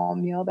small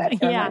meal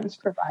that airlines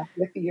provide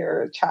with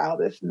your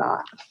child is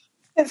not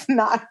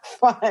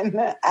fun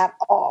at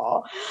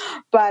all.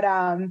 But,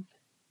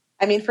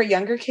 for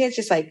younger kids,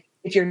 just like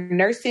if you're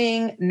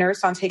nursing,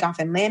 nurse on takeoff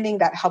and landing,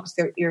 that helps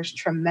their ears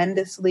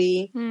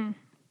tremendously.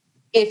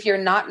 If you're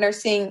not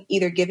nursing,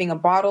 either giving a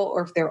bottle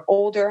or if they're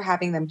older,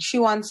 having them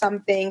chew on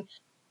something,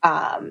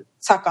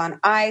 suck on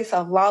ice,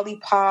 a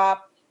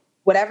lollipop,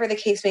 whatever the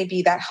case may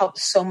be, that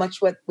helps so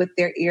much with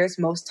their ears.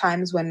 Most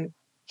times when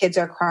kids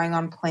are crying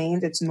on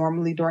planes, it's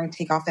normally during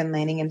takeoff and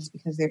landing, and it's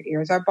because their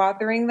ears are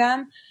bothering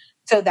them.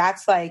 So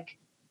that's like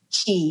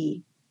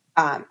key.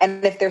 And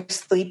if they're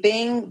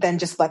sleeping, then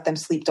just let them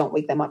sleep. Don't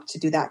wake them up to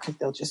do that because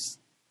they'll just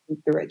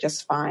sleep through it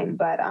just fine.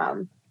 But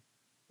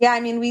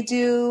we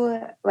do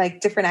like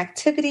different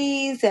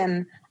activities,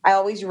 and I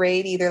always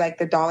raid either like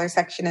the dollar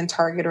section in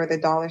Target or the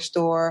dollar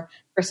store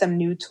for some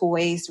new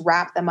toys,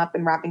 wrap them up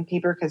in wrapping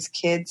paper because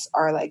kids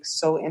are like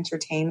so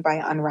entertained by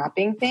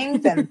unwrapping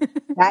things. And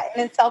that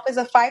in itself is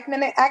a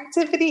 5-minute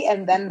activity,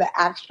 and then the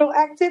actual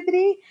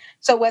activity.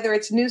 So whether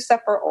it's new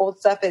stuff or old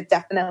stuff, it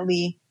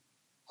definitely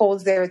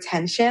holds their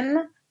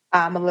attention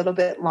a little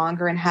bit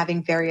longer, and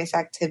having various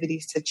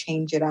activities to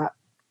change it up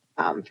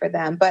for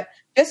them. But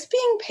just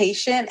being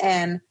patient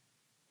and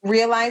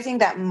realizing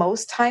that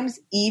most times,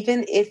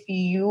 even if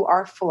you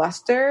are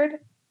flustered,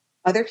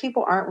 other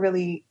people aren't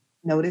really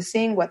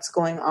noticing what's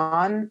going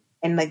on,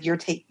 and like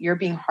you're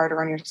being harder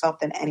on yourself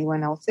than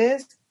anyone else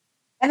is.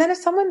 And then if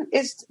someone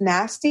is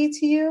nasty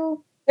to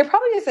you, you're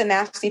probably just a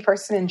nasty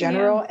person in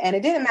general, and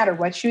it didn't matter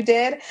what you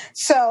did.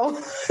 So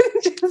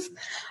just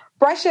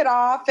brush it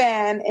off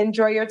and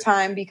enjoy your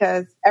time,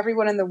 because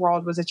everyone in the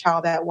world was a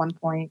child at one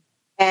point.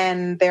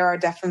 And there are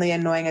definitely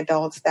annoying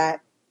adults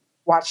that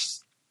watch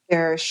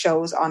their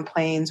shows on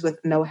planes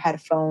with no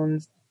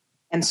headphones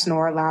and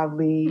snore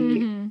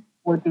loudly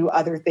or do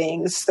other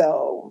things.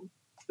 So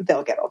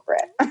they'll get over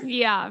it.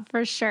 Yeah,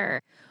 for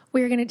sure.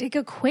 We're going to take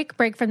a quick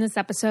break from this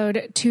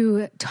episode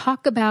to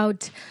talk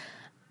about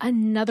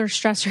another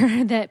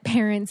stressor that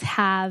parents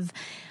have.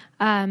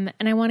 And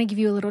I want to give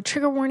you a little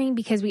trigger warning,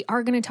 because we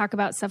are going to talk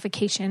about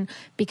suffocation,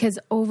 because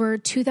over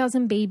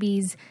 2,000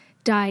 babies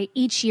die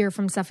each year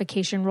from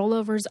suffocation.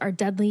 Rollovers are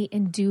deadly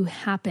and do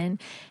happen.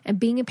 And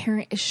being a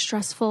parent is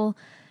stressful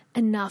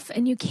enough,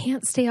 and you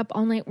can't stay up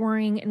all night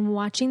worrying and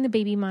watching the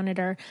baby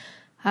monitor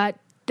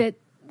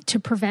to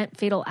prevent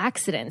fatal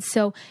accidents.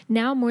 So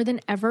now more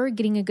than ever,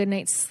 getting a good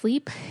night's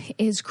sleep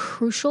is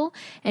crucial,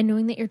 and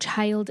knowing that your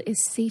child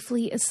is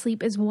safely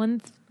asleep is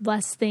one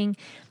less thing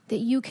that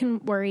you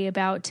can worry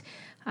about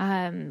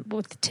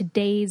with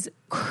today's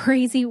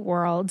crazy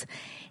world.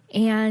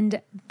 And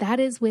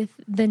that is with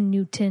the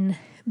Newton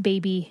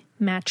baby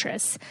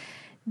mattress.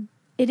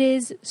 It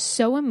is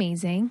so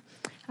amazing.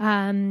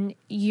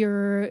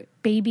 Your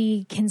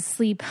baby can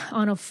sleep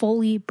on a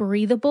fully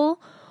breathable,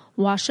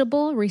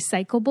 washable,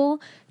 recyclable,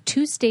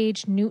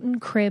 2-stage Newton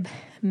crib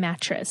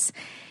mattress.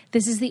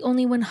 This is the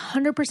only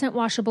 100%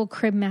 washable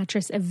crib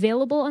mattress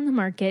available on the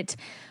market,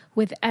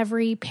 with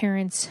every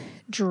parent's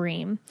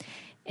dream.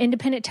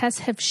 Independent tests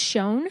have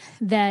shown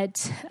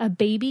that a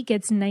baby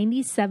gets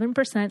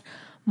 97%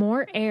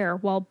 more air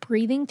while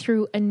breathing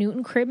through a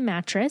Newton crib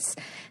mattress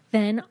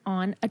than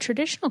on a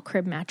traditional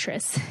crib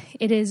mattress.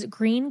 It is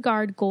Green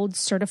Guard Gold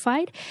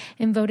certified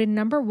and voted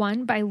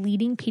 #1 by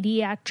leading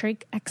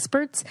pediatric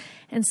experts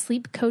and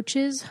sleep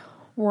coaches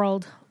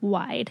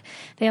worldwide.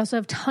 They also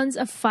have tons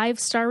of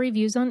 5-star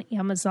reviews on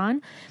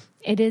Amazon.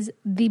 It is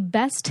the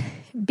best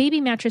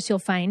baby mattress you'll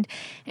find.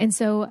 And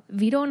so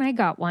Vito and I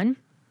got one.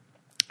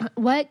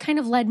 What kind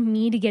of led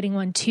me to getting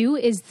one too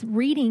is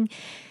reading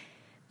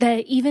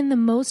that even the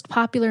most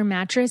popular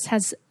mattress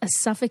has a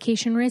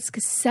suffocation risk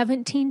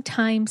 17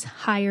 times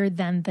higher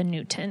than the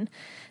Newton.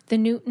 The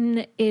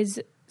Newton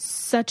is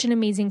such an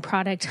amazing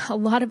product. A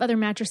lot of other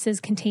mattresses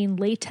contain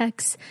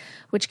latex,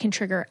 which can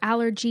trigger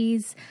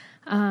allergies.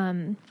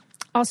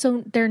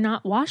 Also, they're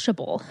not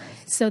washable,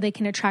 so they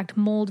can attract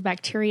mold,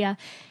 bacteria,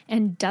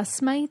 and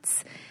dust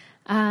mites.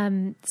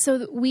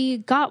 So we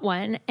got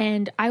one,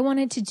 and I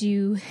wanted to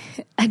do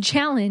a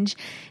challenge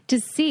to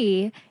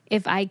see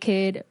if I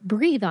could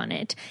breathe on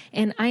it.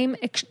 And I'm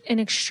an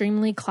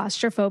extremely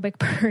claustrophobic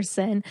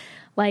person,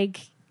 like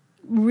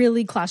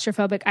really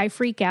claustrophobic. I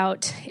freak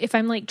out if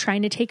I'm like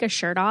trying to take a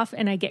shirt off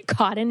and I get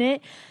caught in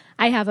it.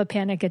 I have a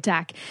panic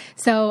attack.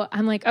 So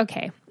I'm like,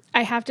 okay,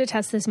 I have to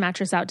test this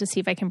mattress out to see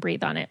if I can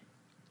breathe on it.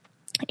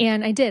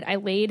 And I did. I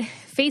laid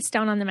face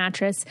down on the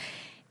mattress,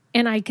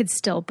 and I could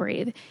still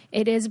breathe.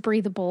 It is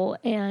breathable.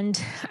 And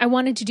I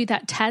wanted to do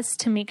that test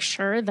to make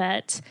sure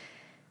that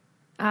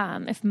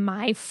if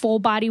my full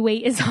body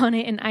weight is on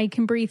it and I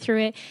can breathe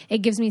through it,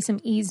 it gives me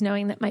some ease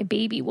knowing that my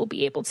baby will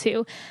be able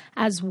to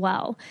as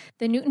well.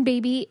 The Newton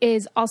Baby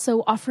is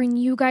also offering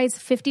you guys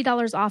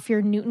 $50 off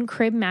your Newton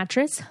crib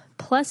mattress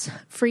plus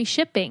free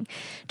shipping.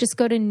 Just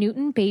go to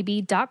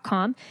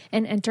newtonbaby.com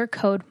and enter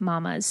code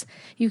MAMAS.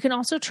 You can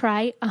also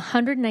try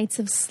 100 nights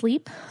of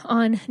sleep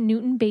on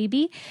Newton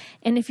Baby.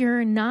 And if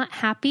you're not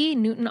happy,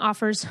 Newton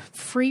offers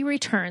free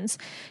returns.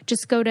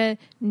 Just go to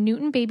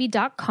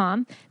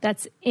newtonbaby.com.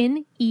 That's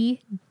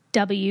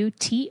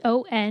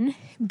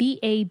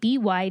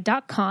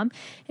NEWTONBABY.com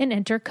and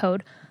enter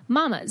code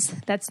MAMAS.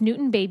 That's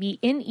Newtonbaby,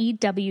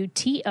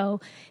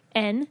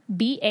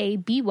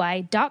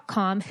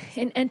 NEWTONBABY.com,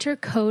 and enter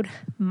code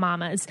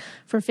MAMAS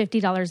for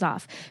 $50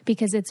 off.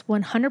 Because it's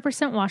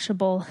 100%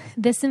 washable,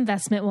 this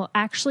investment will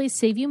actually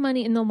save you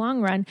money in the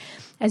long run,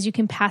 as you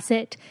can pass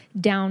it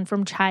down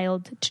from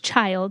child to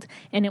child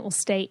and it will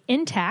stay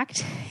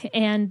intact.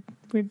 And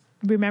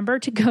remember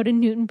to go to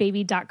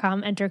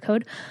newtonbaby.com, enter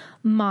code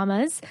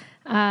MAMAS.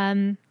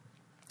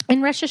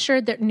 And rest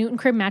assured that Newton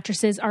crib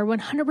mattresses are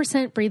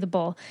 100%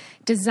 breathable,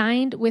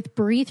 designed with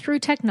breathe-through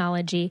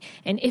technology.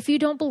 And if you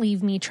don't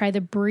believe me, try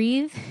the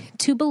Breathe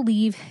to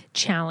Believe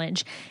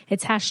challenge.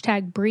 It's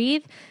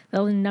 #breathe,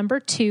 the number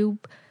 2,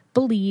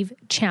 believe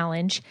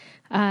challenge.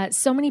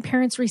 So many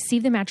parents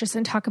receive the mattress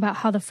and talk about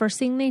how the first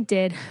thing they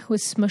did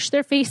was smush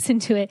their face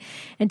into it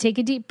and take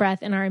a deep breath,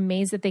 and are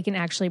amazed that they can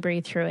actually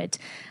breathe through it,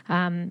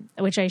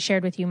 which I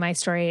shared with you my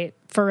story.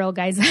 For real,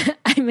 guys,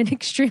 I'm an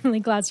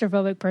extremely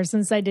claustrophobic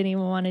person, so I didn't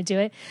even want to do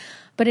it.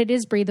 But it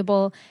is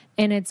breathable,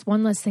 and it's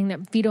one less thing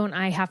that Vito and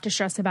I have to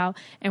stress about,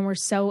 and we're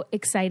so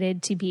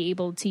excited to be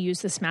able to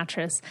use this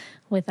mattress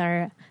with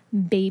our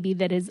baby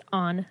that is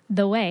on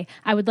the way.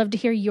 I would love to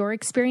hear your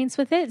experience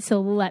with it, so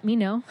let me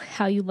know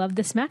how you love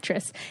this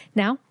mattress.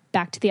 Now,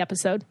 back to the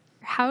episode.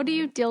 How do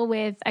you deal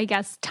with, I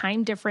guess,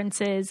 time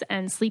differences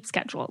and sleep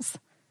schedules?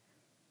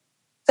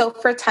 So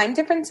for time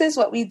differences,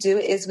 what we do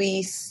is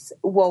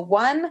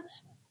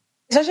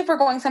especially if we're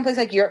going someplace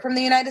like Europe from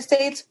the United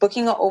States,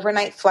 booking an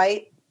overnight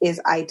flight is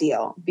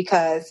ideal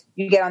because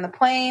you get on the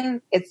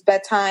plane, it's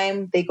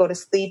bedtime, they go to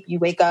sleep, you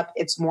wake up,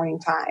 it's morning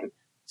time.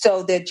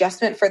 So the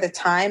adjustment for the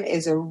time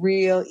is a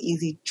real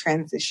easy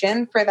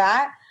transition for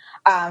that.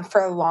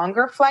 For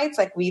longer flights,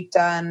 like we've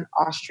done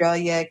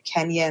Australia,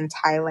 Kenya, and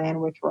Thailand,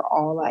 which were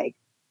all like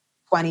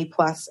 20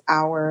 plus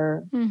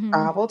hour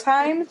travel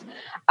times.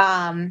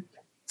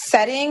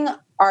 Setting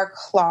our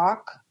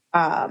clock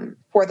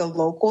for the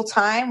local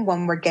time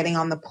when we're getting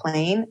on the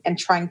plane and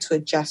trying to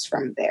adjust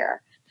from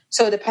there.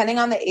 So depending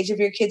on the age of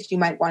your kids, you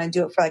might want to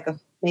do it for like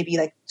maybe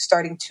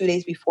starting 2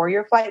 days before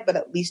your flight, but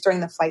at least during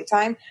the flight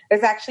time.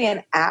 There's actually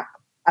an app.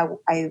 I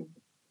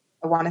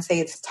want to say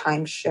it's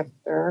Time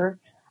Shifter.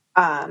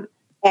 And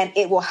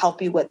it will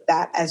help you with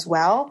that as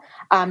well.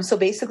 So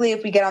basically,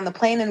 if we get on the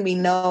plane and we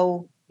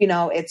know,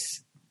 it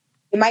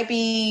might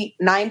be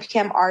 9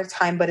 p.m. our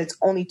time, but it's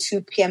only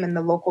 2 p.m. in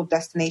the local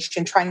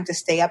destination, trying to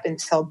stay up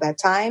until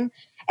bedtime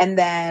and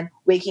then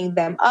waking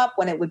them up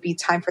when it would be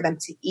time for them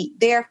to eat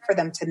there, for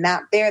them to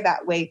nap there.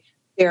 That way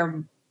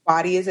their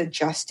body is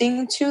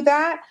adjusting to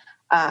that.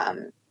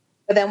 But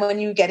then when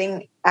you're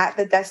getting at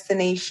the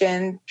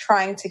destination,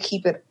 trying to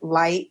keep it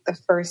light the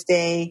first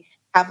day,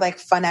 have like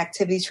fun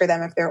activities for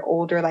them if they're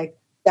older, like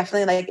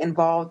definitely like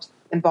involve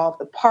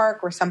the park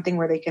or something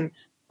where they can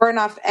burn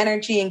off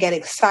energy and get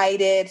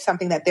excited,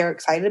 something that they're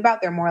excited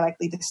about, they're more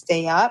likely to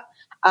stay up.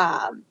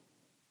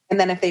 And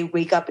then if they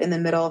wake up in the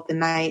middle of the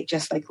night,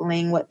 just like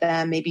laying with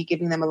them, maybe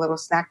giving them a little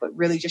snack, but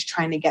really just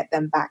trying to get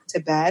them back to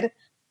bed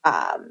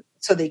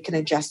so they can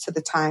adjust to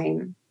the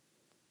time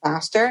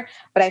faster.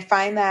 But I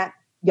find that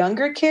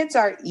younger kids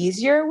are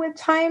easier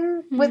with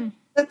with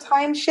the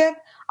time shift,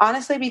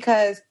 honestly,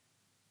 because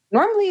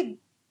normally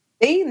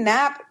they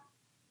nap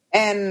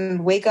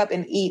and wake up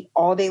and eat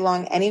all day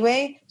long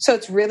anyway. So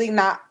it's really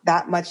not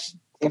that much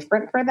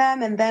different for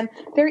them. And then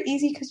they're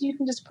easy because you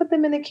can just put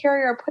them in a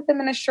carrier or put them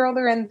in a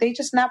stroller and they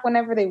just nap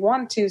whenever they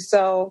want to.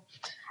 So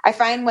I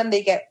find when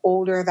they get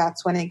older,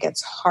 that's when it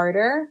gets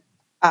harder.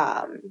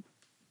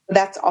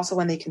 That's also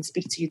when they can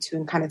speak to you too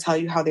and kind of tell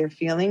you how they're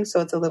feeling.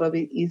 So it's a little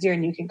bit easier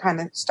and you can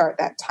kind of start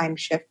that time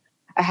shift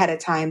ahead of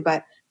time.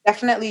 But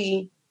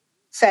definitely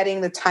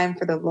setting the time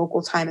for the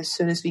local time as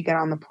soon as we get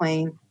on the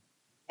plane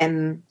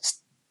and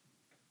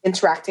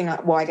interacting,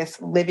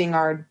 living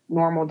our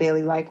normal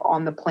daily life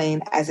on the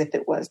plane as if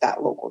it was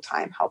that local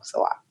time helps a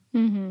lot.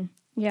 Mm-hmm.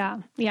 Yeah.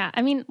 Yeah.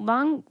 I mean,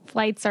 long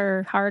flights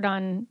are hard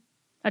on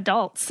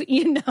adults, so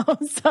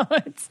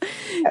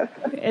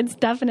it's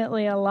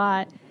definitely a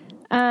lot.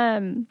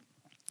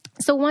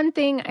 So one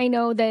thing I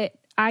know that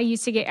I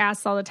used to get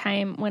asked all the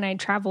time when I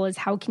travel is,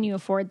 how can you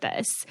afford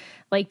this?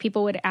 Like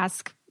people would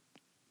ask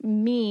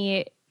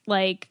me,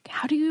 like,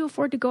 how do you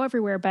afford to go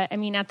everywhere? But I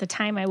mean, at the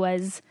time I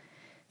was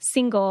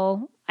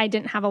single, I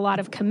didn't have a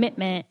lot of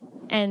commitment,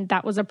 and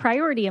that was a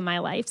priority in my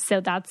life. So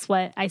that's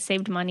what I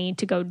saved money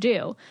to go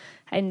do.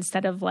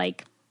 Instead of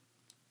like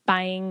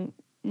buying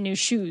new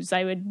shoes,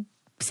 I would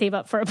save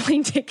up for a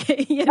plane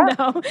ticket,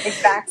 know?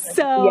 Exactly.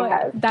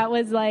 So that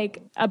was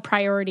like a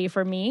priority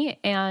for me.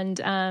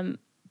 And,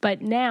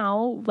 but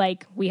now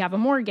like we have a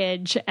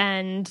mortgage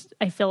and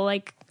I feel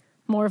like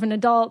more of an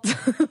adult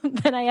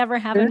than I ever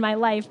have in my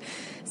life.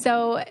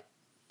 So,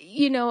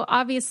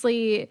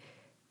 obviously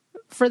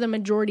for the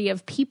majority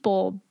of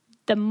people,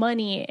 the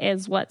money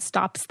is what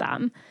stops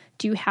them.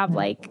 Do you have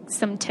like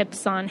some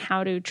tips on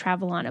how to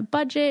travel on a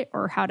budget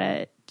or how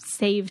to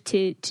save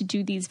to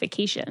do these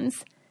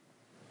vacations?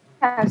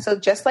 Yeah, so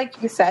just like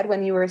you said,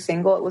 when you were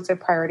single, it was a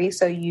priority.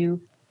 So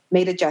you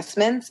made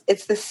adjustments.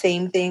 It's the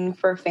same thing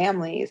for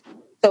families.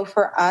 So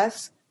for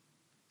us,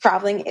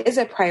 traveling is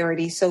a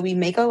priority. So we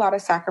make a lot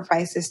of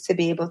sacrifices to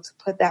be able to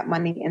put that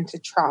money into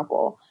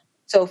travel.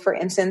 So for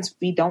instance,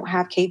 we don't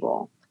have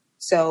cable.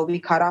 So we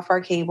cut off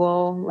our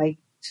cable like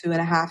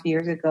 2.5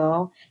 years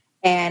ago,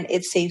 and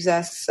it saves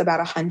us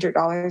about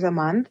 $100 a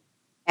month.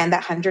 And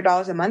that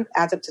 $100 a month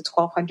adds up to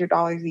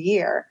 $1,200 a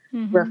year.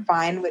 Mm-hmm. We're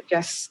fine with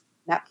just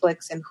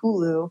Netflix and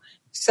Hulu.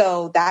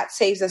 So that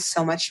saves us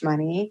so much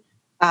money.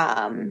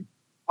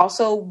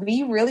 Also,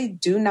 we really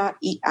do not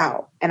eat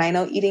out. And I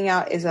know eating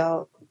out is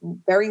a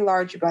very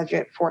large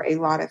budget for a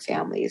lot of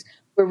families.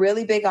 We're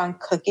really big on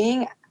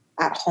cooking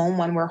at home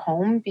when we're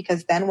home,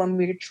 because then when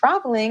we're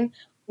traveling,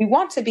 we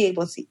want to be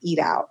able to eat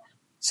out.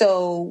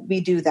 So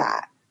we do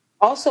that.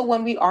 Also,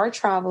 when we are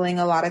traveling,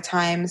 a lot of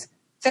times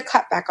to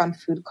cut back on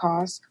food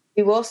costs,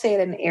 we will stay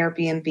at an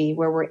Airbnb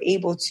where we're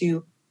able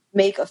to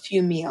make a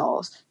few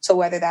meals. So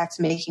whether that's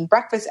making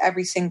breakfast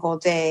every single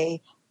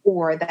day,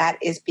 or that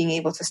is being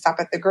able to stop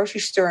at the grocery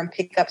store and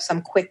pick up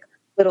some quick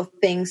little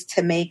things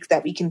to make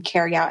that we can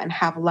carry out and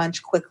have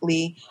lunch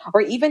quickly,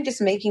 or even just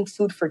making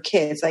food for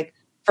kids. Like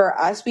for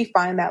us, we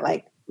find that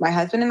like my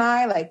husband and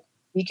I, like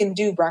we can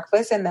do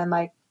breakfast and then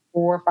like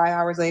 4 or 5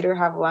 hours later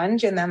have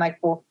lunch, and then like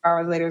 4 or 5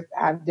 hours later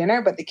have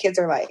dinner. But the kids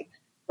are like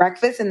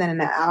breakfast and then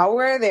in an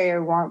hour they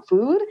want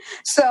food.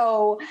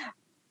 So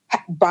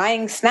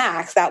buying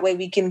snacks. That way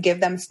we can give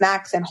them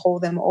snacks and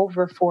hold them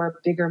over for a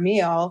bigger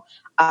meal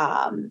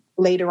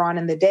later on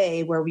in the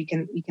day, where we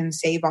can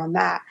save on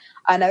that.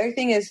 Another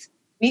thing is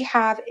we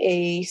have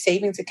a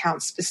savings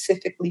account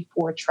specifically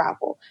for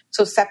travel.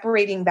 So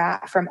separating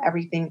that from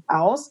everything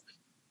else,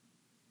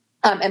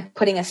 and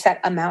putting a set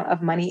amount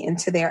of money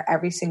into there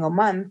every single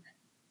month.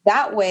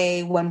 That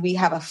way, when we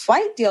have a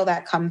flight deal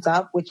that comes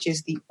up, which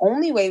is the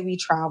only way we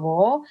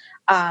travel,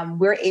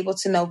 we're able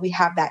to know we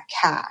have that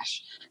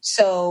cash.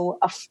 So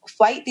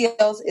flight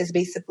deals is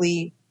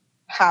basically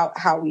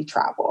how we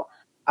travel.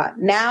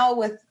 Now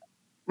with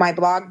my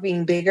blog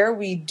being bigger,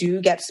 we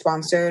do get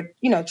sponsored,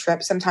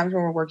 trips sometimes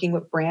when we're working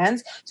with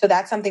brands. So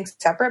that's something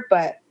separate.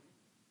 But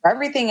for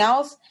everything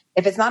else,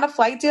 if it's not a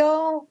flight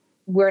deal,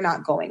 we're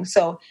not going.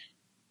 So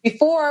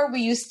before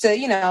we used to,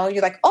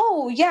 you're like,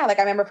 oh yeah. Like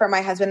I remember for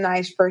my husband and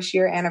I's first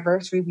year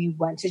anniversary, we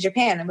went to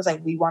Japan. It was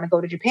like, we want to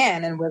go to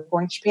Japan and we're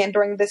going to Japan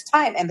during this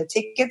time. And the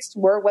tickets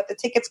were what the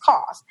tickets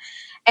cost.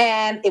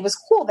 And it was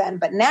cool then,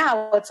 but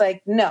now it's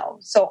like, no.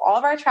 So all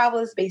of our travel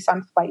is based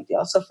on flight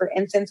deals. So for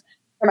instance,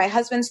 for my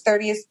husband's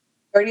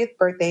 30th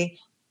birthday,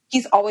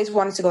 he's always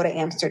wanted to go to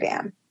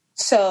Amsterdam.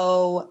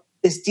 So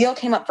this deal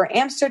came up for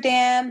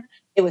Amsterdam.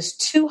 It was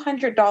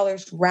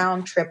 $200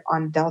 round trip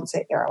on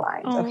Delta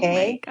Airlines.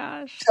 Okay. Oh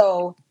my gosh.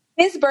 So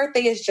his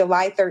birthday is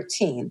July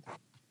 13th,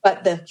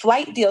 but the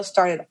flight deal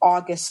started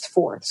August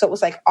 4th. So it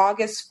was like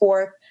August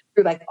 4th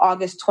through like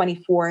August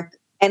 24th.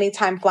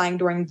 Anytime flying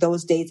during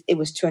those dates, it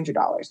was $200.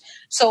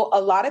 So a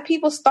lot of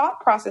people's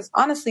thought process,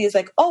 honestly, is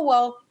like, oh,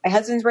 well, my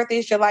husband's birthday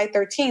is July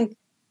 13th.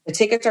 The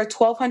tickets are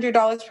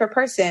 $1,200 per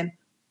person.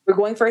 We're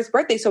going for his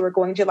birthday, so we're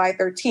going July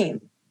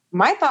 13th.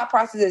 My thought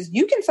process is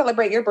you can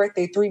celebrate your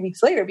birthday 3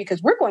 weeks later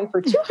because we're going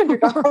for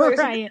 $200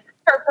 right.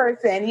 per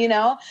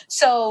person,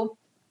 So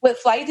with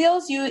flight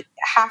deals, you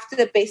have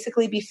to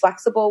basically be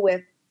flexible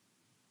with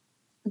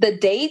the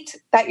date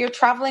that you're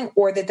traveling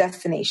or the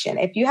destination.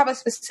 If you have a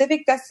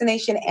specific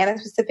destination and a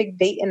specific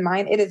date in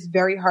mind, it is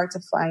very hard to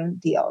find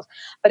deals.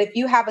 But if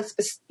you have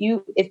if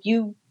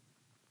you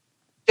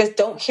just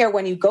don't care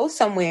when you go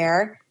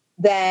somewhere,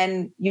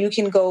 then you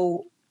can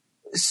go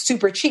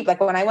super cheap. Like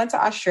when I went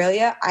to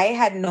Australia, I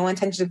had no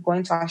intention of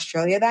going to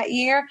Australia that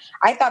year.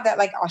 I thought that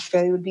like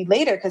Australia would be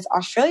later because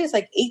Australia is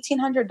like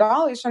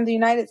 $1,800 from the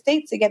United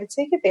States to get a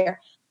ticket there.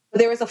 But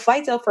there was a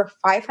flight deal for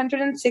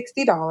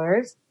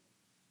 $560.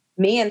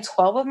 Me and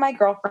 12 of my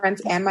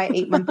girlfriends and my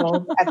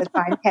 8-month-old at the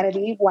time,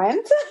 Kennedy,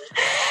 went.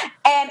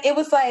 And it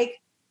was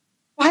like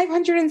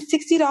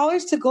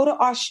 $560 to go to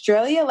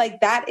Australia.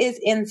 Like that is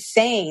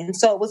insane.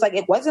 So it was like,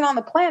 it wasn't on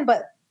the plan,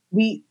 but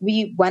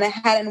we went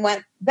ahead and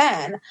went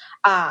then.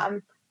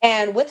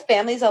 And with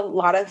families, a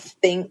lot of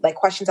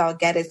questions I'll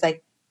get is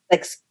like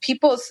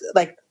people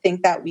like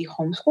think that we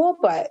homeschool,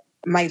 but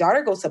my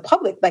daughter goes to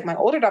my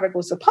older daughter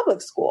goes to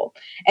public school,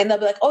 and they'll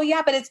be like, oh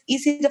yeah, but it's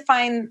easy to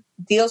find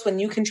deals when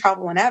you can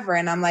travel whenever.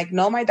 And I'm like,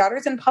 no, my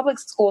daughter's in public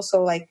school.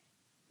 So like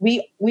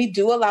we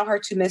do allow her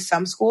to miss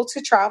some school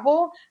to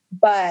travel,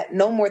 but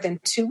no more than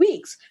 2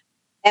 weeks.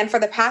 And for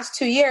the past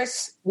 2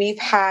 years, we've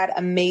had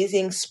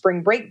amazing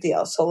spring break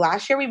deals. So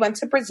last year we went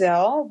to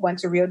Brazil, went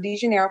to Rio de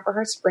Janeiro for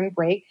her spring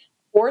break.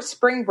 For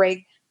spring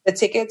break, the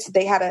tickets,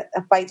 they had a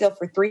flight deal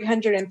for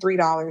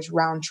 $303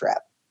 round trip.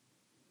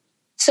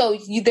 So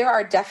there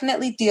are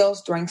definitely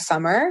deals during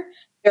summer.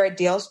 There are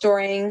deals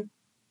during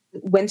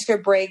winter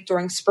break,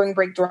 during spring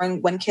break,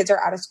 during when kids are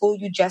out of school.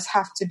 You just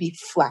have to be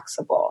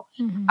flexible.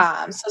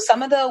 Mm-hmm. So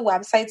some of the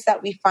websites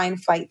that we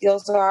find flight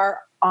deals are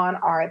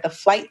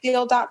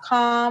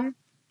theflightdeal.com,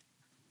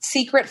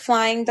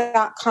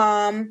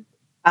 secretflying.com.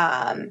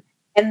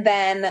 And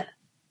then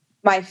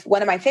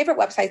one of my favorite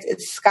websites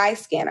is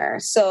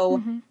Skyscanner.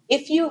 So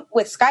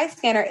with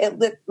Skyscanner,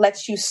 it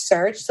lets you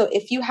search. So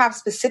if you have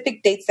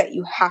specific dates that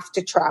you have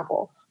to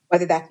travel,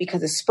 whether that's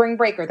because of spring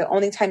break or the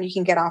only time you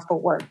can get off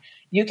of work,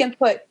 you can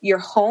put your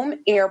home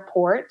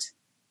airport,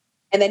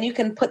 and then you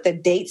can put the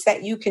dates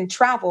that you can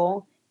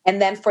travel.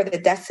 And then for the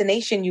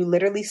destination, you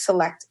literally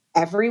select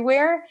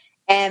everywhere.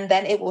 And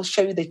then it will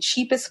show you the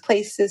cheapest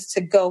places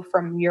to go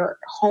from your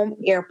home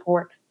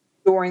airport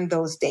during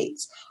those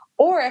dates.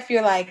 Or if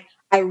you're like,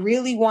 I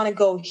really want to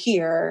go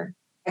here,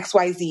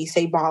 XYZ,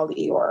 say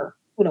Bali or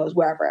who knows,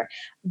 wherever.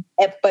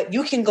 But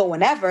you can go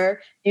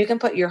whenever. You can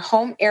put your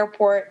home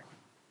airport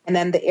and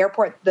then the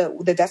airport,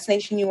 the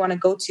destination you want to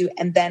go to,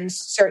 and then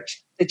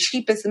search the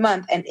cheapest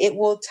month, and it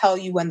will tell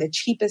you when the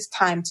cheapest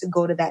time to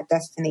go to that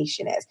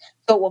destination is.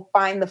 So it will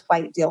find the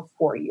flight deal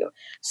for you.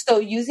 So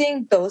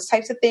using those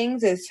types of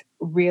things is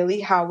really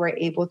how we're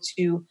able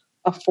to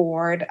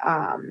afford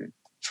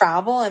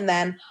travel. And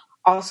then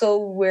also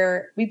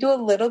we do a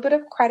little bit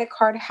of credit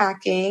card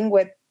hacking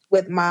with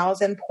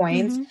miles and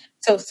points. Mm-hmm.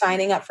 So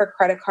signing up for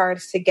credit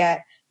cards to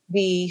get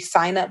the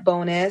sign up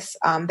bonus.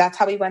 That's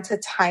how we went to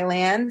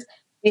Thailand.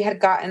 We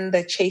had gotten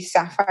the Chase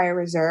Sapphire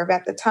Reserve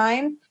at the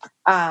time.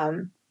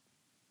 And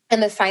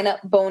the sign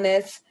up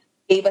bonus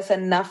gave us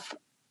enough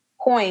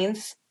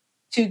points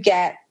to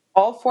get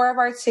all 4 of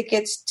our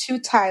tickets to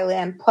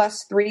Thailand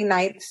plus 3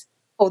 nights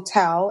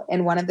hotel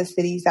in one of the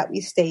cities that we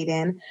stayed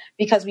in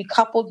because we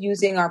coupled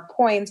using our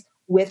points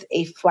with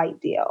a flight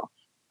deal.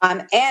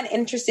 And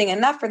interesting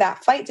enough, for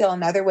that flight deal,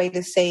 another way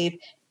to save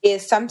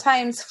is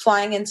sometimes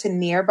flying into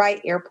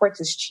nearby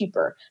airports is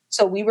cheaper.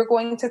 So we were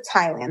going to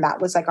Thailand.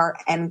 That was like our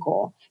end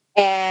goal.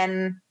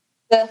 And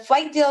the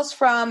flight deals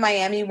from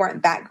Miami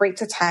weren't that great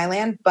to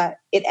Thailand, but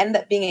it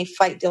ended up being a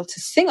flight deal to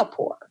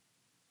Singapore.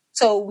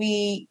 So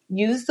we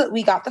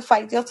got the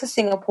flight deal to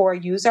Singapore,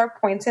 used our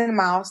points and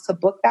miles to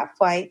book that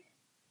flight.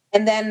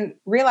 And then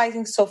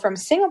realizing, so from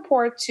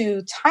Singapore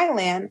to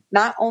Thailand,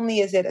 not only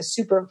is it a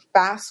super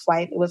fast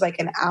flight, it was like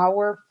an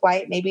hour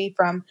flight, maybe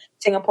from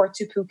Singapore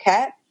to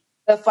Phuket.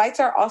 The flights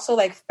are also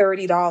like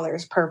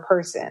 $30 per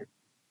person.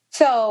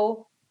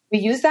 So we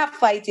used that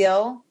flight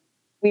deal.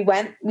 We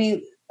had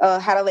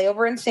a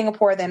layover in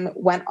Singapore, then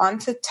went on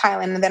to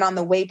Thailand. And then on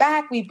the way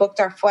back, we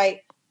booked our flight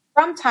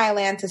from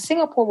Thailand to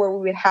Singapore, where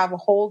we would have a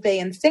whole day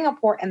in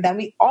Singapore. And then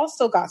we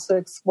also got to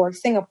explore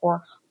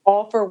Singapore,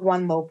 all for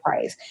one low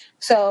price.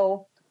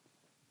 So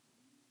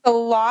a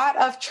lot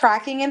of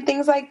tracking and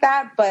things like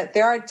that, but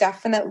there are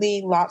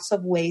definitely lots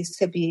of ways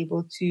to be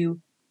able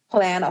to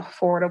plan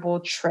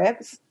affordable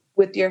trips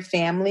with your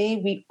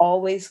family. We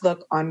always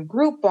look on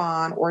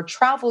Groupon or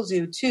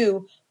TravelZoo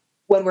too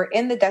when we're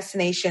in the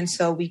destination,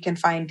 so we can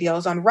find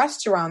deals on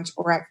restaurants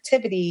or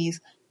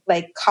activities,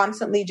 like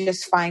constantly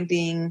just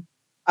finding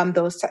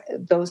those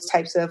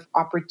types of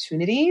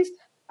opportunities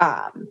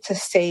to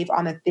save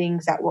on the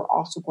things that we're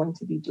also going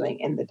to be doing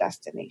in the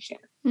destination.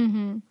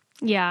 Mm-hmm.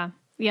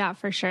 Yeah,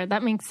 for sure.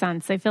 That makes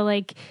sense. I feel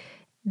like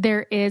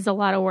there is a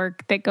lot of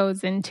work that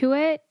goes into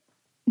it,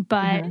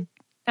 but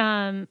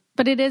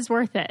it is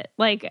worth it.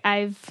 Like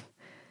I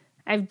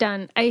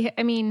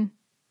mean,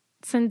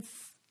 since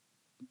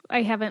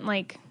I haven't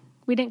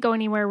we didn't go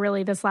anywhere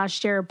really this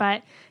last year,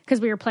 but because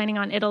we were planning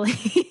on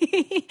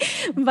Italy,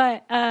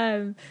 but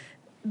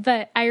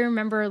I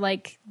remember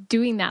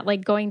doing that,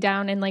 going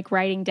down and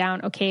writing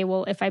down, okay,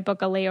 well, if I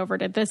book a layover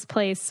to this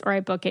place or I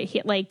book it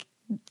here,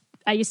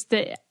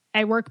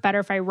 I work better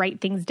if I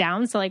write things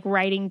down. So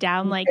writing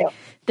down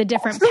the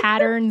different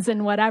patterns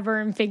and whatever,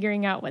 and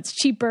figuring out what's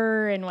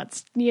cheaper and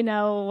what's,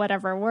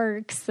 whatever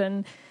works.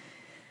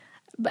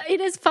 But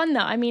it is fun though.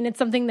 I mean, it's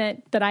something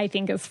that I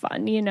think is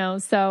fun,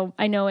 so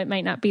I know it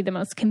might not be the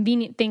most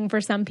convenient thing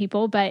for some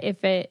people, but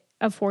if it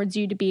affords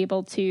you to be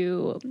able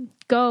to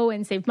go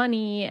and save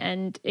money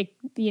and,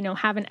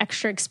 have an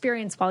extra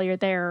experience while you're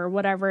there or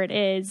whatever it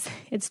is,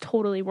 it's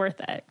totally worth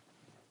it.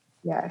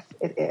 Yes,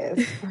 it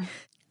is.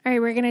 All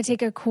right, we're going to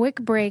take a quick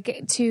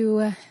break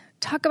to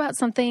talk about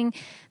something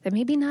that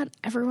maybe not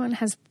everyone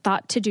has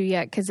thought to do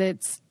yet, because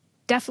it's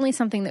definitely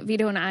something that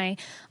Vito and I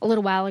a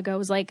little while ago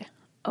was like,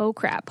 oh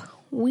crap,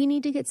 we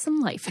need to get some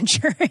life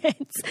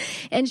insurance.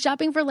 And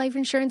shopping for life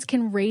insurance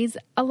can raise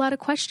a lot of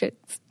questions.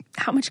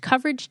 How much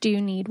coverage do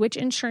you need? Which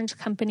insurance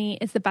company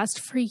is the best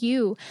for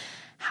you?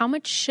 How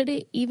much should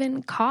it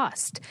even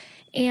cost?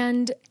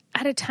 And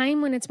at a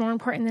time when it's more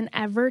important than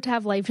ever to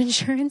have life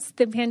insurance,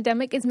 the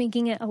pandemic is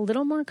making it a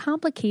little more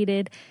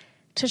complicated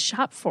to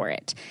shop for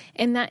it.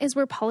 And that is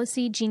where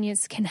Policy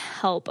Genius can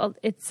help.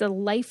 It's a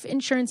life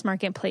insurance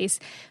marketplace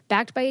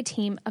backed by a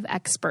team of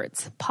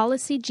experts.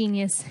 Policy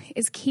Genius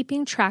is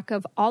keeping track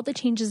of all the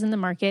changes in the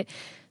market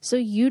so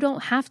you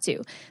don't have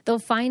to. They'll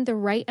find the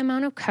right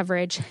amount of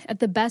coverage at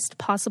the best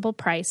possible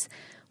price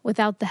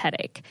without the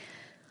headache.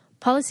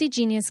 Policy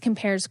Genius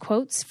compares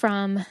quotes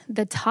from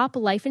the top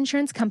life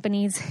insurance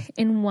companies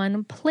in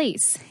one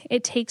place.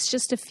 It takes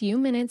just a few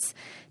minutes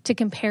to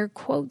compare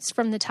quotes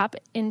from the top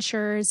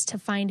insurers to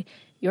find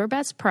your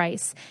best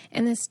price.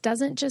 And this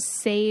doesn't just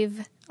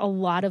save a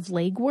lot of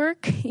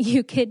legwork.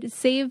 You could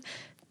save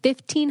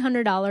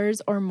 $1,500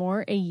 or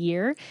more a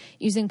year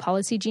using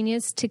Policy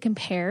Genius to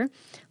compare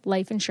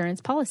life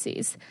insurance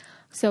policies.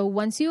 So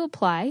once you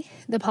apply,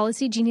 the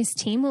Policy Genius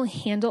team will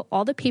handle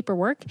all the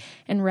paperwork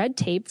and red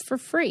tape for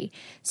free.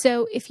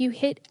 So if you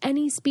hit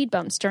any speed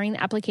bumps during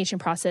the application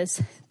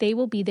process, they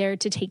will be there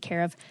to take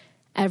care of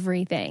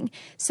everything.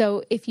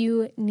 So if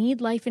you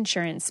need life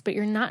insurance, but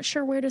you're not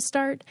sure where to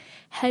start,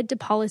 head to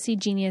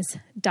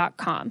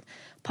policygenius.com.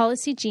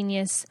 Policy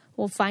Genius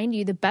will find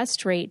you the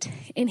best rate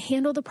and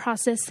handle the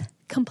process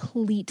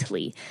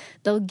completely.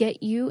 They'll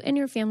get you and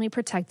your family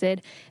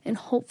protected and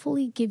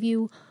hopefully give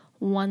you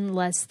one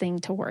less thing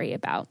to worry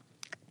about.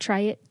 Try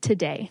it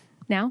today.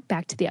 Now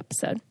back to the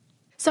episode.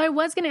 So I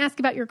was going to ask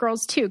about your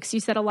girls too, because you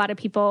said a lot of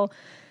people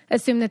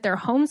assume that they're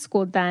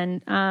homeschooled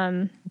then.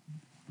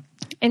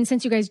 And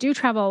since you guys do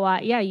travel a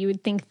lot, yeah, you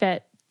would think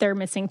that they're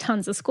missing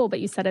tons of school,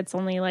 but you said it's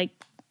only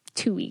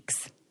 2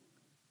 weeks.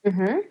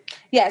 Mm-hmm.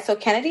 Yeah, so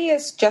Kennedy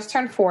is just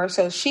turned 4,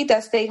 so she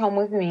does stay home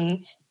with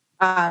me.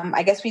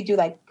 I guess we do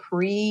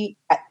I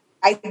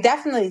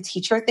definitely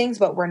teach her things,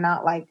 but we're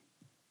not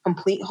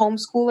complete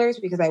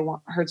homeschoolers because I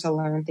want her to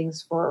learn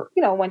things for,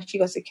 when she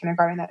goes to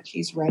kindergarten that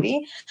she's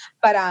ready.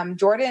 But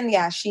Jordan,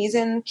 yeah, she's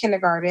in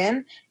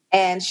kindergarten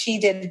and she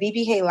did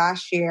VPK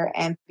last year,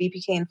 and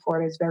VPK in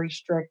Florida is very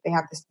strict. They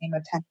have the same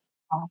attendance.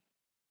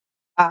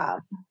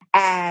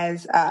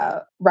 as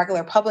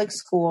regular public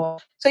school.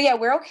 So yeah,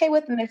 we're okay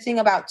with missing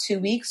about 2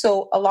 weeks.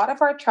 So a lot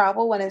of our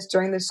travel when it's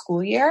during the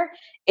school year,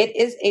 it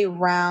is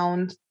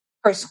around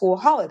her school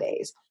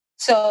holidays.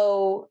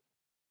 So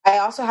I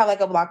also have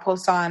like a blog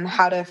post on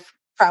how to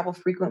travel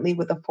frequently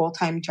with a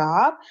full-time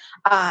job.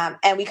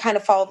 And we kind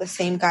of follow the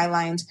same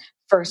guidelines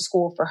for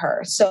school for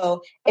her.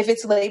 So if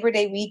it's Labor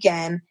Day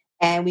weekend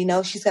and we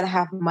know she's going to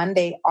have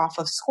Monday off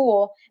of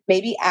school,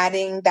 maybe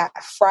adding that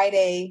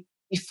Friday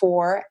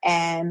before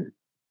and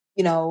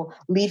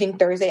leaving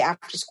Thursday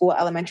after school.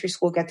 Elementary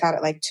school gets out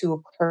at like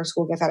her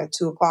school gets out at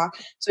 2:00.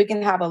 So we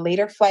can have a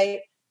later flight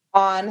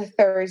on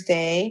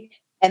Thursday,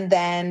 and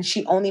then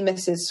she only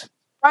misses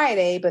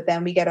Friday, but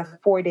then we get a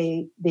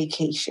 4-day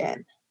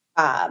vacation.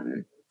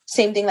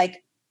 Same thing,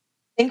 like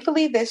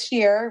thankfully this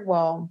year,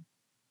 well,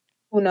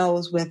 who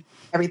knows with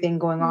everything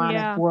going on,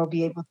 if we'll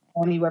be able to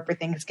go anywhere for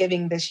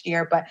Thanksgiving this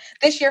year. But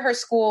this year her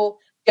school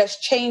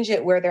just changed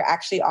it where they're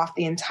actually off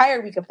the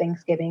entire week of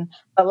Thanksgiving.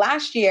 But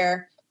last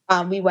year,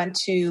 we went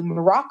to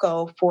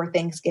Morocco for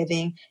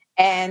Thanksgiving,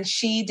 and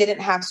she didn't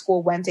have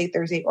school Wednesday,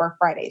 Thursday, or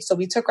Friday. So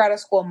we took her out of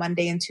school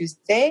Monday and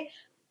Tuesday.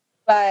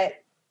 But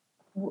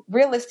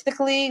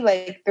realistically,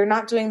 like they're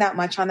not doing that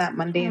much on that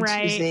Monday and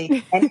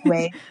Tuesday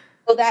anyway.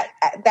 So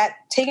that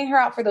taking her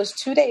out for those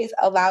 2 days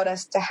allowed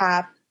us to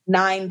have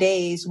 9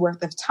 days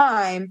worth of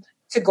time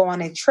to go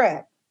on a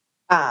trip.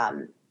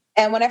 And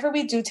whenever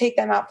we do take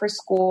them out for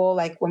school,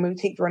 like when we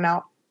take them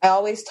out, I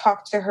always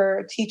talk to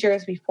her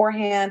teachers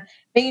beforehand,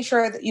 making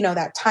sure that,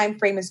 that time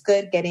frame is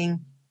good, getting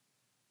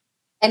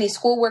any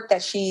schoolwork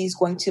that she's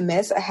going to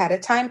miss ahead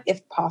of time,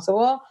 if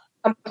possible.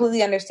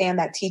 Completely understand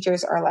that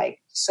teachers are like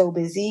so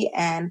busy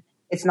and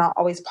it's not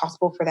always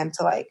possible for them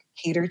to like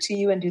cater to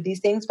you and do these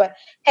things. But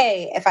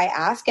hey, if I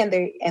ask and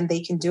they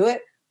can do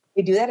it,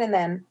 we do that. And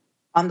then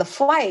on the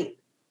flight,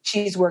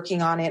 she's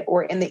working on it.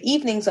 Or in the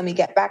evenings when we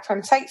get back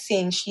from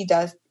sightseeing, she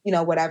does,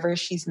 whatever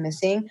she's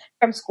missing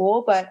from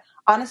school. But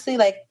honestly,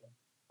 like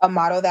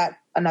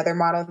another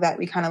motto that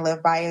we kind of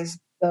live by is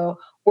the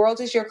world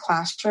is your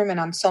classroom. And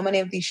on so many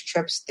of these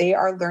trips, they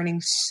are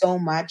learning so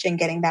much and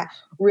getting that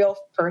real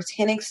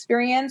firsthand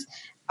experience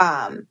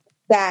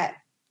that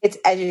it's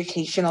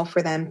educational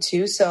for them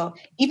too. So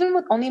even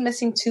with only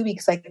missing 2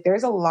 weeks, like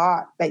there's a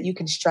lot that you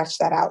can stretch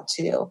that out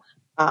to.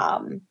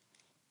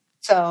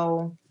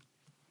 So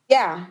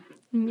yeah.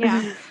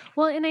 Yeah.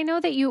 Well, and I know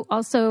that you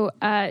also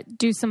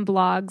do some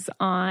blogs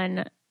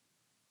on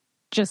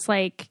just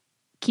like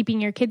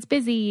keeping your kids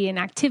busy and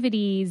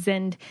activities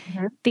and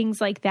things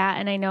like that.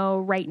 And I know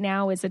right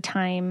now is a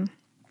time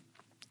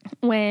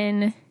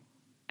when,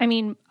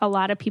 a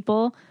lot of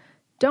people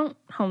don't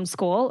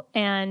homeschool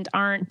and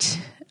aren't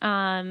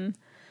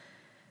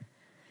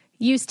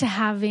used to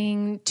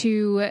having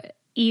to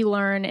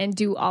e-learn and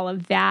do all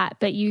of that,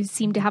 but you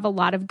seem to have a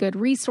lot of good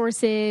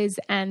resources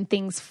and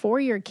things for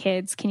your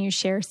kids. Can you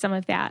share some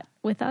of that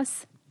with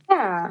us?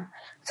 Yeah.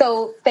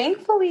 So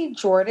thankfully,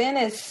 Jordan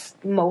is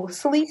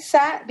mostly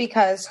set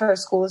because her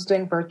school is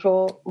doing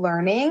virtual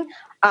learning.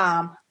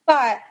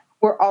 But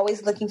we're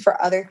always looking for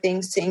other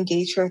things to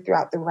engage her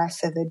throughout the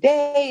rest of the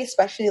day,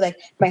 especially like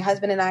my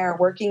husband and I are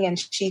working and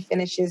she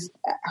finishes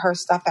her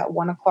stuff at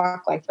 1:00.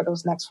 Like for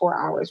those next 4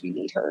 hours, we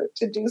need her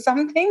to do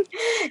something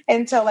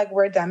until like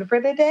we're done for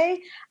the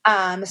day.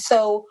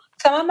 So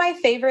some of my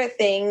favorite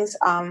things,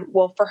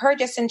 well, for her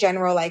just in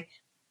general, like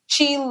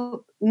she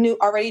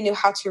already knew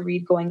how to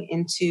read going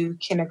into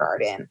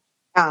kindergarten.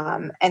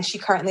 And she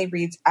currently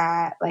reads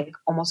at like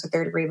almost a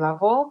third grade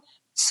level.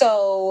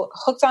 So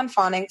Hooked on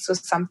Phonics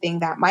was something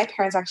that my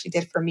parents actually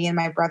did for me and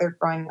my brother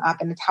growing up.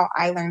 And it's how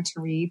I learned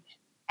to read.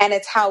 And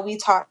it's how we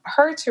taught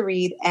her to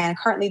read, and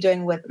currently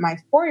doing with my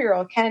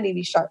 4-year-old Kennedy.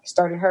 We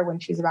started her when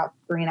she was about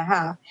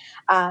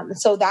 3.5.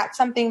 So that's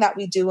something that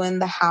we do in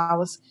the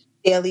house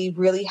daily,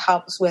 really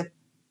helps with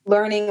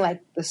learning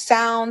like the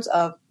sounds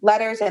of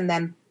letters and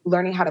then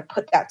learning how to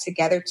put that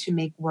together to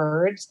make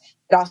words.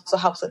 It also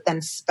helps with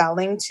then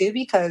spelling too,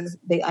 because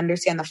they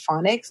understand the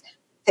phonics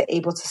to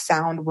able to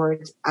sound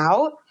words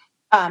out.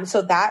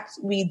 So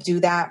we do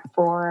that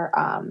for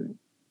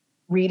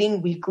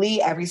reading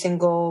weekly,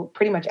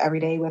 pretty much every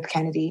day with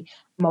Kennedy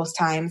most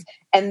times.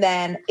 And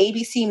then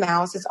ABC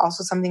Mouse is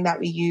also something that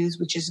we use,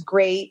 which is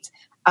great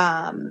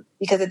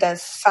because it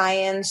does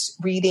science,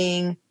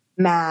 reading,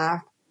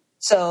 math.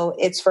 So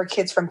it's for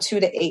kids from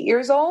 2 to 8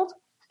 years old.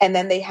 And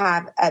then they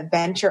have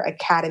Adventure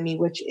Academy,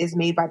 which is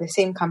made by the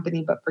same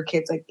company, but for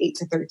kids like 8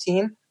 to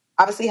 13.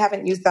 Obviously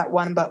haven't used that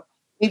one, but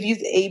we've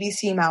used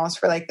ABC Mouse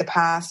for like the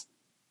past.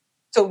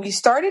 So we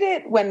started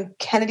it when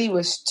Kennedy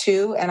was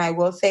 2. And I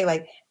will say,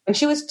 like, when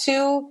she was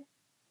 2,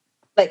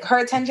 like her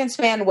attention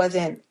span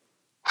wasn't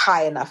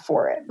high enough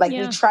for it. Like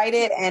we tried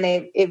it and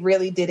it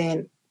really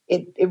didn't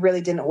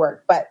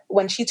work. But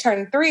when she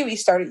turned 3, we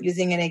started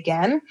using it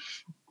again.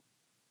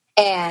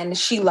 And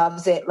she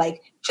loves it.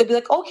 Like she'll be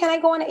like, oh, can I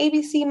go on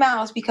ABC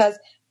Mouse? Because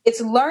it's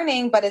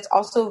learning, but it's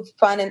also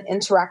fun and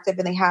interactive.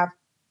 And they have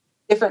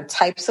different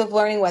types of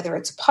learning, whether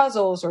it's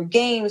puzzles or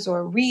games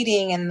or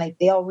reading. And like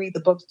they'll read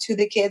the books to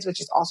the kids,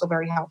 which is also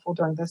very helpful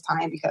during this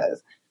time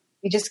because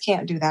we just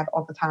can't do that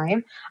all the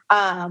time.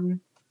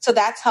 So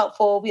that's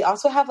helpful. We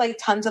also have like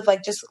tons of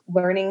like just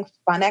learning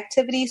fun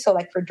activities. So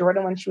like for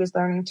Jordan, when she was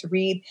learning to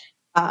read,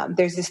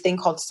 there's this thing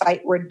called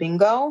sight word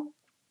bingo.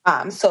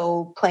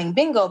 So playing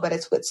bingo, but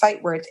it's with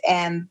sight words,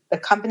 and the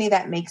company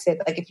that makes it,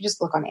 like if you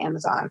just look on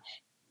Amazon,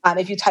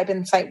 if you type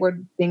in sight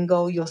word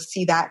bingo, you'll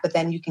see that, but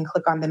then you can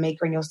click on the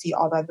maker and you'll see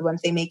all the other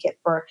ones. They make it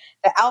for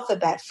the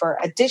alphabet, for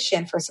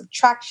addition, for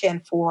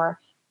subtraction, for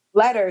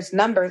letters,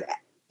 numbers,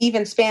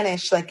 even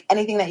Spanish, like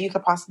anything that you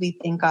could possibly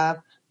think of,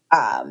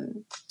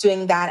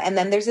 doing that. And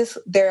then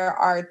there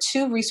are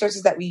two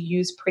resources that we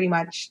use pretty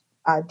much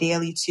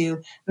daily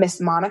to Miss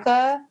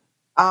Monica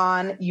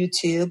on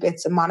YouTube.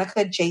 It's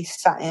Monica J.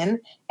 Sutton,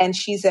 and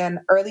she's an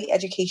early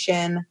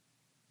education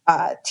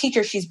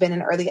teacher. She's been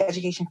in early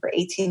education for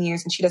 18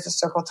 years, and she does a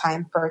circle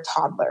time for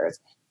toddlers.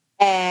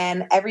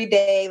 And every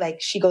day, like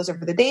she goes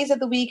over the days of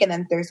the week, and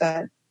then there's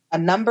a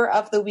number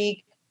of the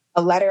week,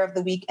 a letter of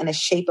the week, and a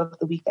shape of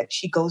the week that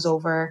she goes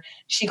over.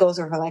 She goes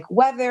over like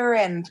weather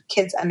and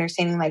kids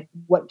understanding like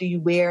what do you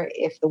wear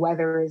if the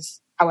weather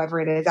is however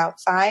it is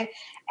outside.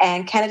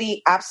 And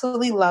Kennedy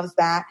absolutely loves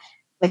that.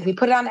 Like we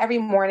put it on every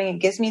morning. It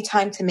gives me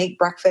time to make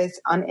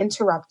breakfast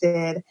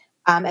uninterrupted.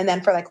 And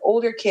then for like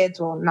older kids,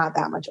 well, not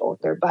that much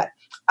older, but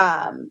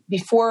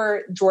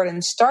before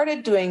Jordan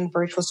started doing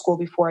virtual school,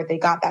 before they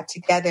got that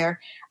together,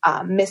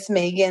 Miss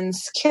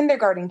Megan's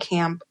kindergarten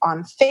camp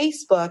on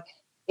Facebook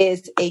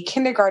is a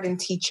kindergarten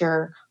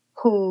teacher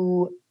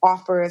who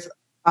offers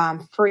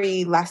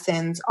free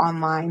lessons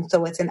online.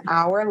 So it's an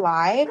hour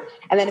live.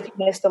 And then if you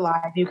miss the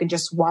live, you can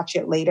just watch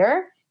it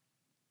later.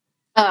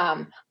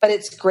 But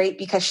it's great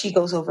because she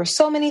goes over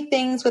so many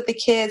things with the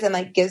kids and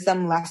like gives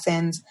them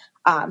lessons.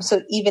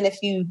 So even if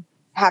you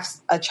have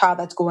a child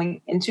that's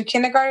going into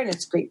kindergarten,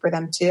 it's great for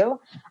them too.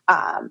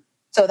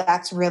 So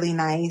that's really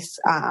nice.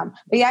 But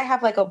yeah, I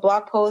have like a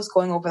blog post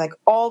going over like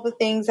all the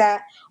things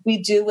that we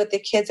do with the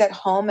kids at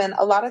home. And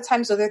a lot of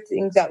times those are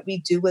things that we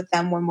do with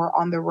them when we're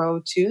on the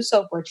road too.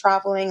 So if we're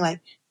traveling, like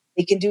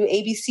they can do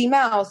ABC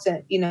Mouse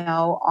and,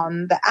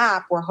 on the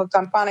app. We're hooked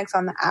on phonics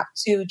on the app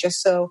too,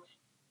 just so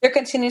they're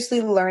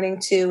continuously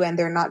learning too. And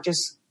they're not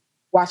just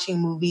watching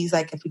movies.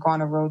 Like if we go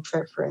on a road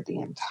trip for the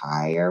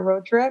entire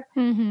road trip.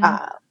 Mm-hmm.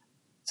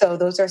 So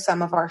those are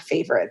some of our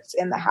favorites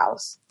in the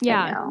house.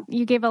 Yeah, right now.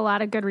 You gave a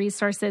lot of good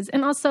resources.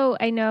 And also,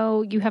 I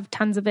know you have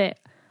tons of it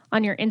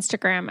on your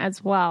Instagram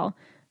as well.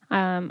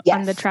 Yes.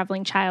 On the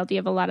Traveling Child, you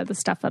have a lot of the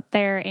stuff up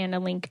there and a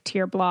link to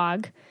your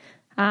blog.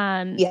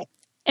 Yes.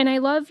 And I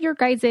love your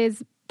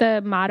guys'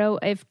 the motto,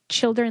 if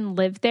children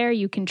live there,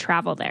 you can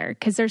travel there.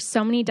 Because there's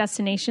so many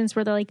destinations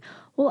where they're like,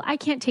 well, I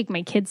can't take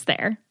my kids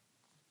there.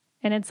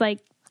 And it's like,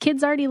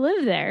 kids already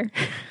live there.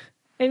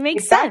 It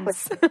makes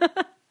sense.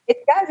 It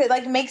does. It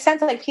like makes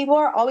sense. Like people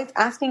are always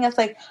asking us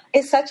like,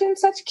 is such and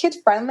such kid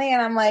friendly? And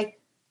I'm like,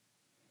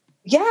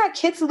 yeah,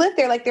 kids live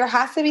there. Like there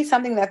has to be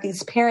something that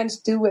these parents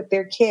do with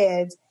their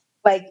kids.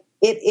 Like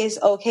it is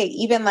okay.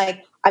 Even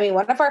like, I mean,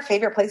 one of our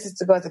favorite places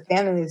to go as a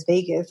family is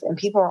Vegas. And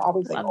people are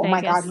always like, oh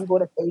my God, you go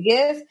to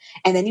Vegas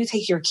and then you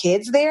take your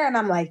kids there. And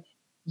I'm like,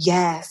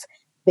 yes,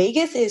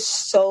 Vegas is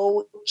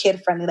so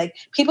kid friendly. Like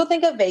people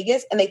think of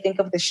Vegas and they think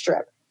of the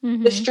Strip.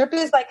 Mm-hmm. The Strip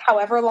is like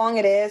however long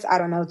it is. I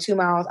don't know, 2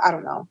 miles. I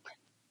don't know.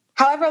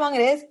 However long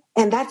it is,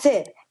 and that's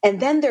it.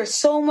 And then there's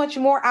so much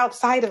more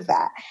outside of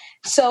that.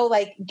 So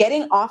like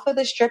getting off of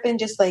the Strip and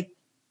just like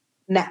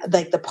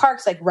the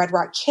parks, like Red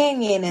Rock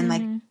Canyon and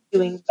like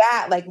doing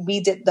that, like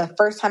we did the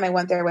first time I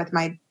went there with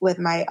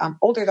my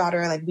older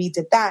daughter, like we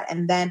did that.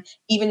 And then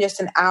even just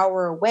an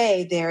hour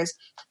away, there's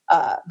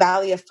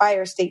Valley of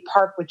Fire State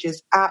Park, which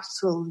is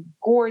absolutely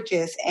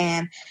gorgeous.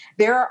 And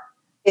there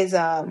is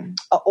a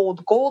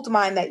old gold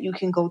mine that you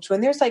can go to.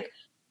 And there's like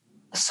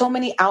so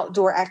many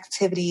outdoor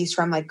activities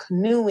from like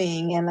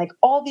canoeing and like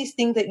all these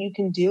things that you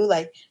can do,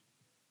 like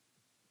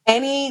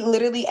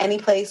literally any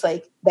place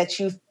like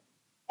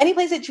any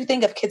place that you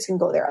think of kids can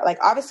go there. Like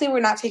obviously we're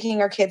not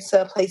taking our kids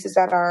to places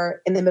that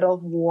are in the middle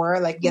of war.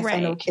 Like, yes, right. I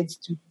know kids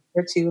do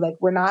there too. Like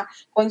we're not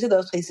going to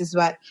those places,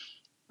 but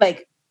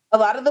like a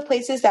lot of the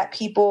places that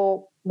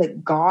people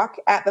like gawk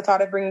at the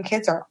thought of bringing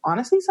kids are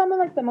honestly some of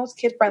like the most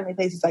kid friendly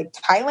places. Like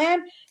Thailand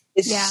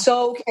is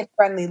so kid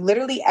friendly.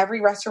 Literally every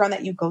restaurant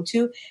that you go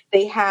to,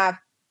 they have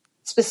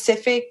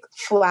specific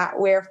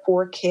flatware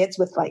for kids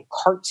with like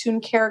cartoon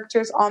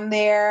characters on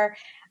there,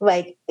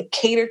 like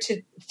cater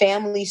to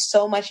families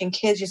so much and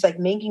kids, just like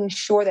making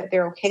sure that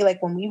they're okay.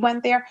 Like when we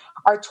went there,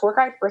 our tour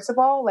guide, first of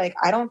all, like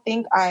I don't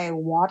think I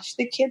watched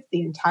the kids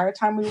the entire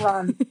time we were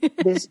on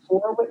this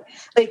tour.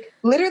 Like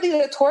literally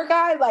the tour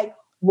guide, like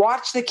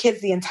watch the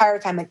kids the entire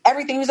time, like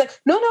everything. He was like,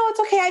 no, it's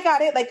okay. I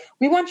got it. Like,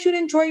 we want you to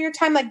enjoy your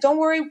time. Like, don't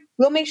worry.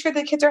 We'll make sure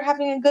the kids are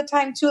having a good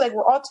time too. Like,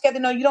 we're all together.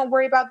 No, you don't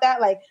worry about that.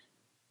 Like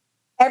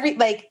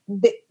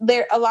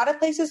there a lot of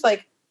places,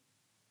 like,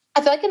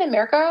 I feel like in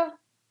America,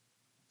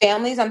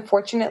 families,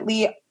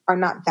 unfortunately, are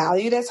not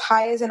valued as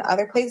high as in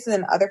other places.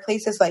 In other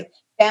places, like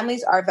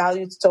families are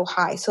valued so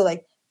high. So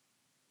like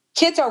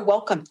kids are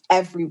welcome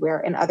everywhere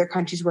in other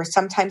countries, where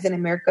sometimes in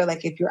America,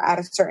 like if you're at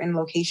a certain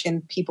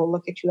location, people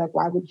look at you like,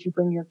 why would you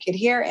bring your kid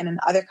here? And in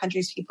other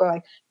countries, people are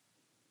like,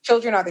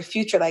 children are the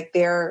future. Like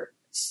they're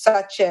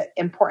such an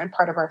important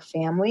part of our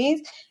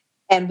families,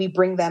 and we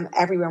bring them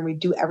everywhere and we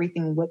do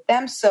everything with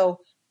them. So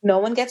no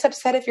one gets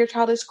upset if your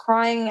child is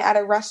crying at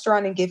a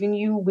restaurant and giving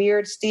you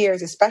weird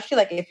stares, especially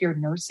like if you're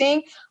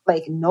nursing,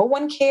 like no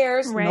one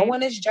cares. Right. No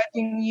one is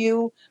judging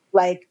you.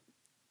 Like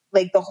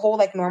the whole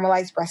like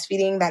normalized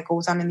breastfeeding that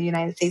goes on in the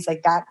United States,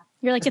 like that.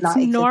 You're like, it's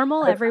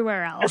normal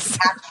everywhere else. It's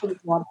actually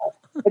normal.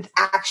 It's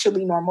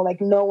actually normal.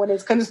 Like no one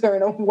is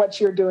concerned of what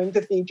you're doing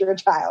to feed your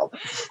child.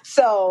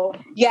 So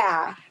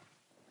yeah,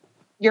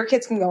 your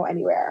kids can go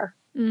anywhere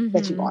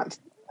that you want.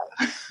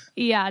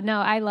 Yeah, no,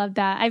 I love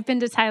that. I've been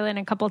to Thailand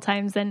a couple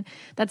times, and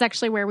that's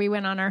actually where we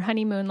went on our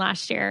honeymoon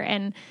last year.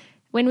 And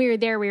when we were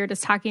there, we were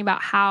just talking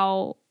about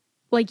how,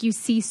 like, you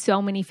see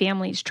so many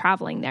families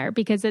traveling there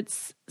because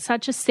it's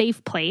such a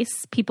safe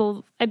place.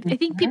 People, I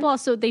think people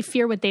also, they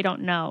fear what they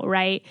don't know,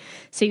 right?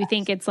 So you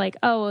think it's like,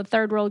 oh, a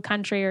third world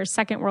country or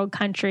second world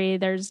country,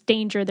 there's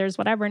danger, there's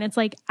whatever. And it's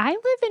like, I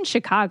live in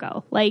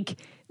Chicago.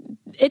 Like,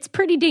 it's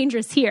pretty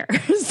dangerous here.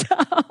 So,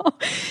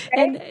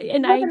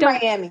 and I don't,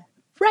 Miami.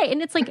 right.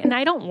 And it's like, and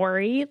I don't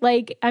worry,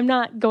 like I'm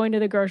not going to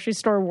the grocery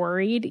store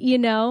worried, you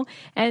know?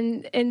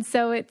 And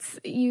so it's,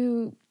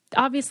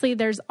 obviously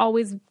there's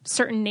always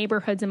certain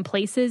neighborhoods and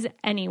places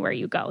anywhere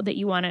you go that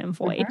you want to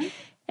avoid.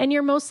 And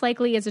you're most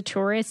likely as a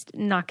tourist,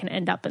 not going to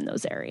end up in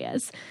those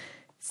areas.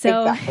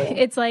 So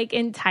It's like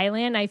in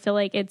Thailand, I feel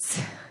like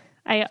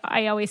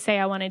I always say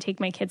I want to take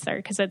my kids there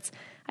because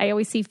I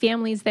always see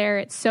families there.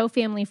 It's so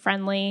family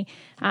friendly.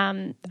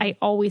 I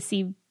always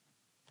see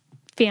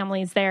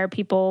families there,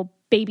 people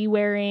baby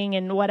wearing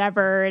and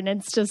whatever. And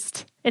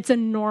it's a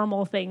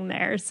normal thing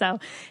there. So,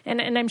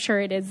 and I'm sure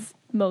it is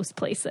most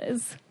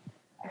places.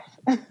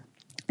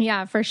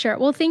 Yeah, for sure.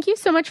 Well, thank you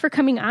so much for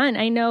coming on.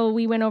 I know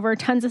we went over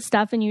tons of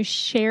stuff and you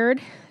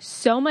shared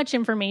so much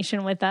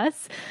information with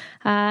us.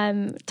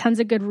 Tons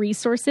of good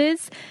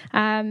resources.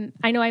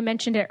 I know I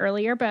mentioned it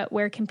earlier, but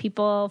where can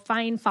people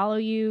follow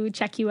you,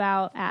 check you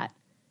out at?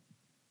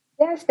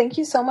 Yes, thank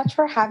you so much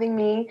for having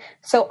me.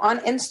 So on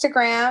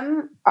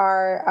Instagram,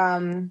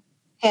 our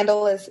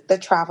handle is The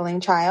Traveling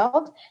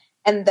Child.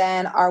 And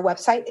then our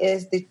website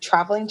is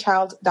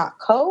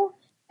thetravelingchild.co.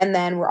 And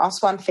then we're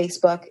also on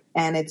Facebook,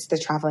 and it's The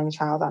Traveling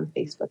Child on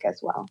Facebook as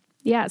well.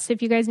 Yeah, so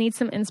if you guys need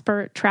some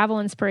travel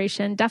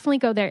inspiration, definitely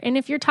go there. And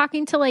if you're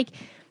talking to like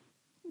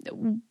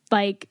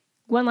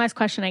one last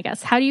question, I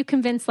guess, how do you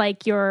convince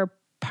like your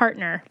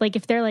partner? Like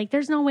if they're like,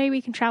 there's no way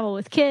we can travel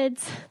with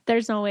kids,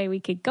 there's no way we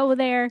could go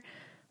there.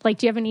 Like,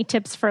 do you have any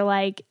tips for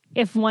like,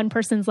 if one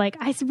person's like,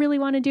 I really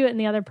want to do it, and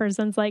the other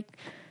person's like,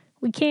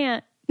 we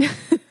can't?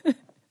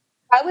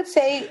 I would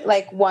say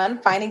like, one,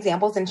 find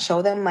examples and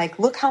show them like,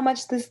 look how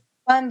much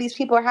fun these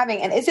people are having.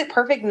 And is it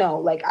perfect? No.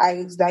 Like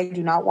I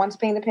do not want to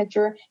paint a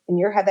picture in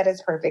your head that is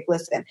perfect.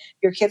 Listen,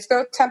 your kids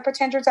throw temper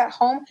tantrums at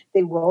home.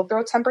 They will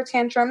throw temper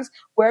tantrums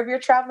wherever you're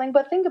traveling.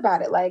 But think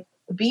about it, like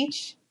the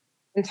beach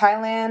in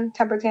Thailand,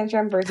 temper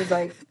tantrum versus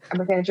like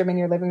temper tantrum in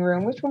your living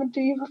room. Which one do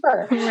you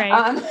prefer?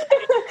 Right.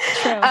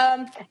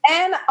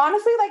 And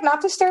honestly, like not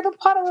to stir the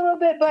pot a little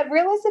bit, but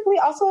realistically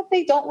also if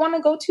they don't want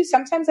to go to,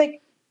 sometimes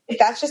like if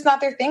that's just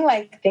not their thing,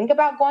 like think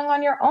about going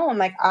on your own.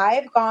 Like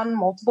I've gone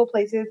multiple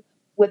places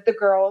with the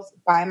girls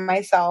by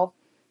myself,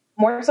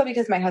 more so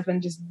because my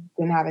husband just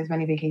didn't have as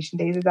many vacation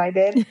days as I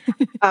did.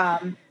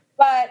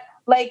 But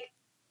like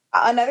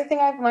another thing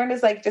I've learned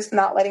is like just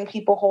not letting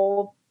people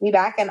hold me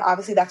back. And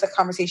obviously that's a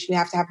conversation you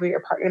have to have with your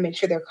partner to make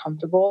sure they're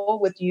comfortable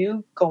with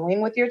you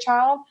going with your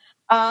child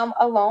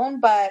alone.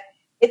 But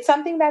it's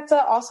something that's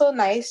also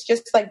nice,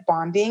 just like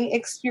bonding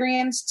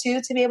experience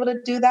too, to be able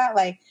to do that.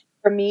 Like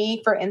for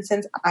me, for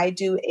instance, I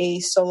do a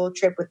solo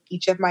trip with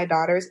each of my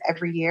daughters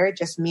every year,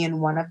 just me and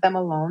one of them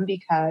alone,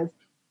 because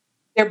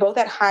they're both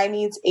at high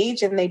needs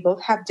age and they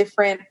both have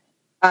different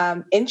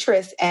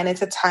interests. And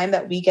it's a time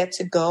that we get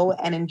to go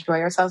and enjoy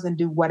ourselves and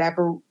do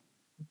whatever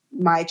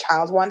my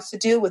child wants to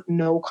do with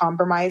no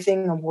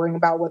compromising and worrying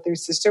about what their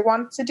sister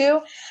wants to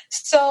do.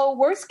 So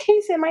worst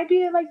case, it might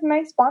be like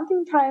nice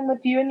bonding time with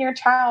you and your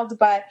child.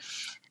 But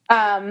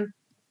I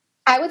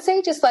would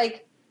say just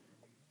like,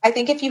 I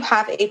think if you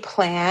have a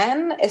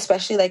plan,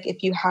 especially like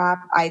if you have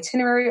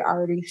itinerary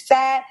already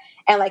set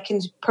and like can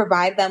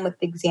provide them with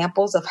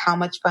examples of how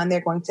much fun they're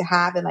going to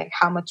have and like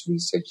how much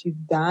research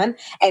you've done,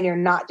 and you're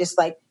not just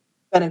like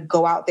going to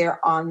go out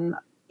there on,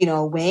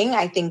 a wing,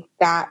 I think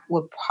that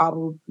would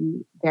probably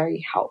be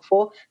very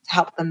helpful to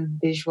help them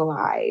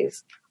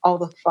visualize all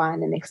the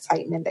fun and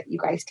excitement that you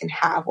guys can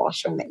have while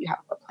showing that you have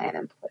a plan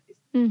in place.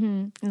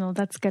 Mm-hmm. No,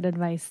 that's good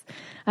advice.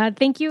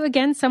 Thank you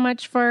again so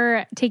much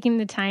for taking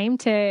the time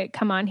to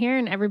come on here,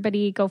 and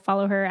everybody go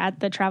follow her at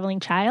The Traveling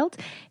Child.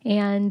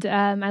 And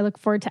I look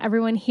forward to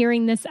everyone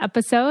hearing this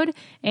episode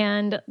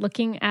and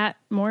looking at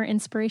more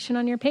inspiration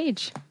on your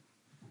page.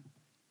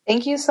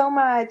 Thank you so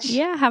much.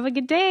 Yeah. Have a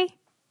good day.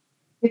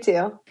 You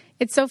too.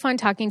 It's so fun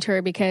talking to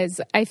her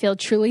because I feel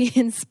truly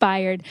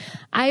inspired.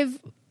 I've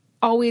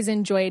always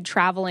enjoyed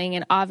traveling,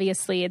 and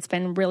obviously it's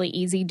been really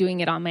easy doing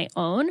it on my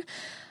own.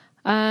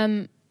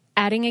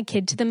 Adding a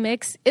kid to the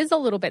mix is a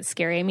little bit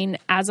scary. I mean,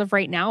 as of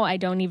right now, I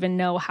don't even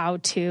know how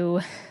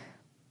to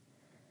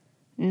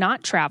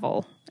not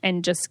travel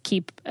and just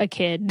keep a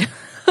kid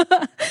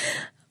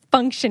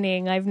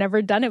functioning. I've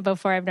never done it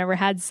before. I've never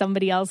had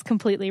somebody else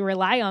completely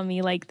rely on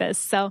me like this.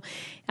 So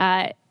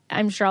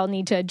I'm sure I'll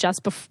need to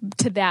adjust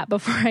to that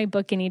before I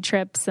book any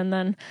trips, and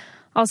then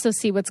also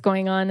see what's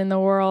going on in the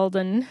world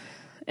and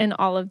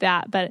all of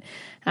that. But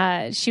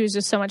she was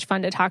just so much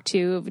fun to talk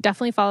to.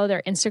 Definitely follow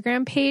their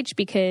Instagram page,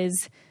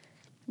 because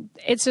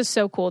it's just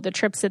so cool. The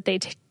trips that they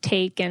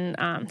take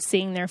and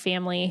seeing their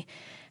family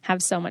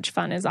have so much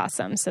fun is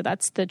awesome. So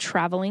that's The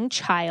Traveling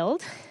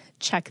Child.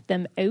 Check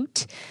them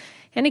out.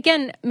 And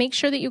again, make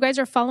sure that you guys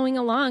are following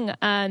along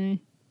on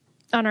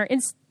our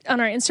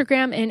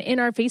Instagram and in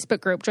our Facebook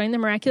group. Join the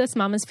Miraculous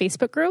Mamas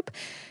Facebook group.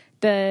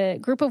 The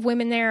group of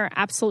women there are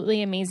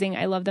absolutely amazing.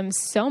 I love them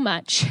so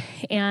much,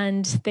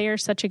 and they are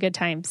such a good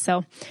time.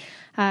 So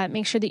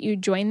make sure that you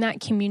join that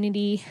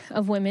community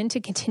of women to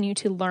continue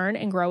to learn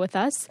and grow with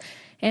us,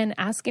 and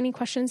ask any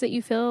questions that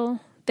you feel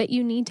that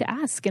you need to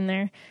ask in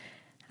there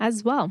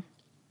as well.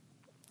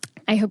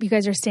 I hope you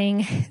guys are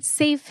staying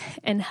safe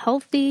and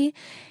healthy,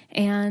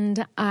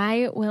 and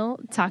I will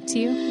talk to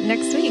you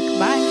next week.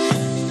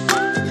 Bye.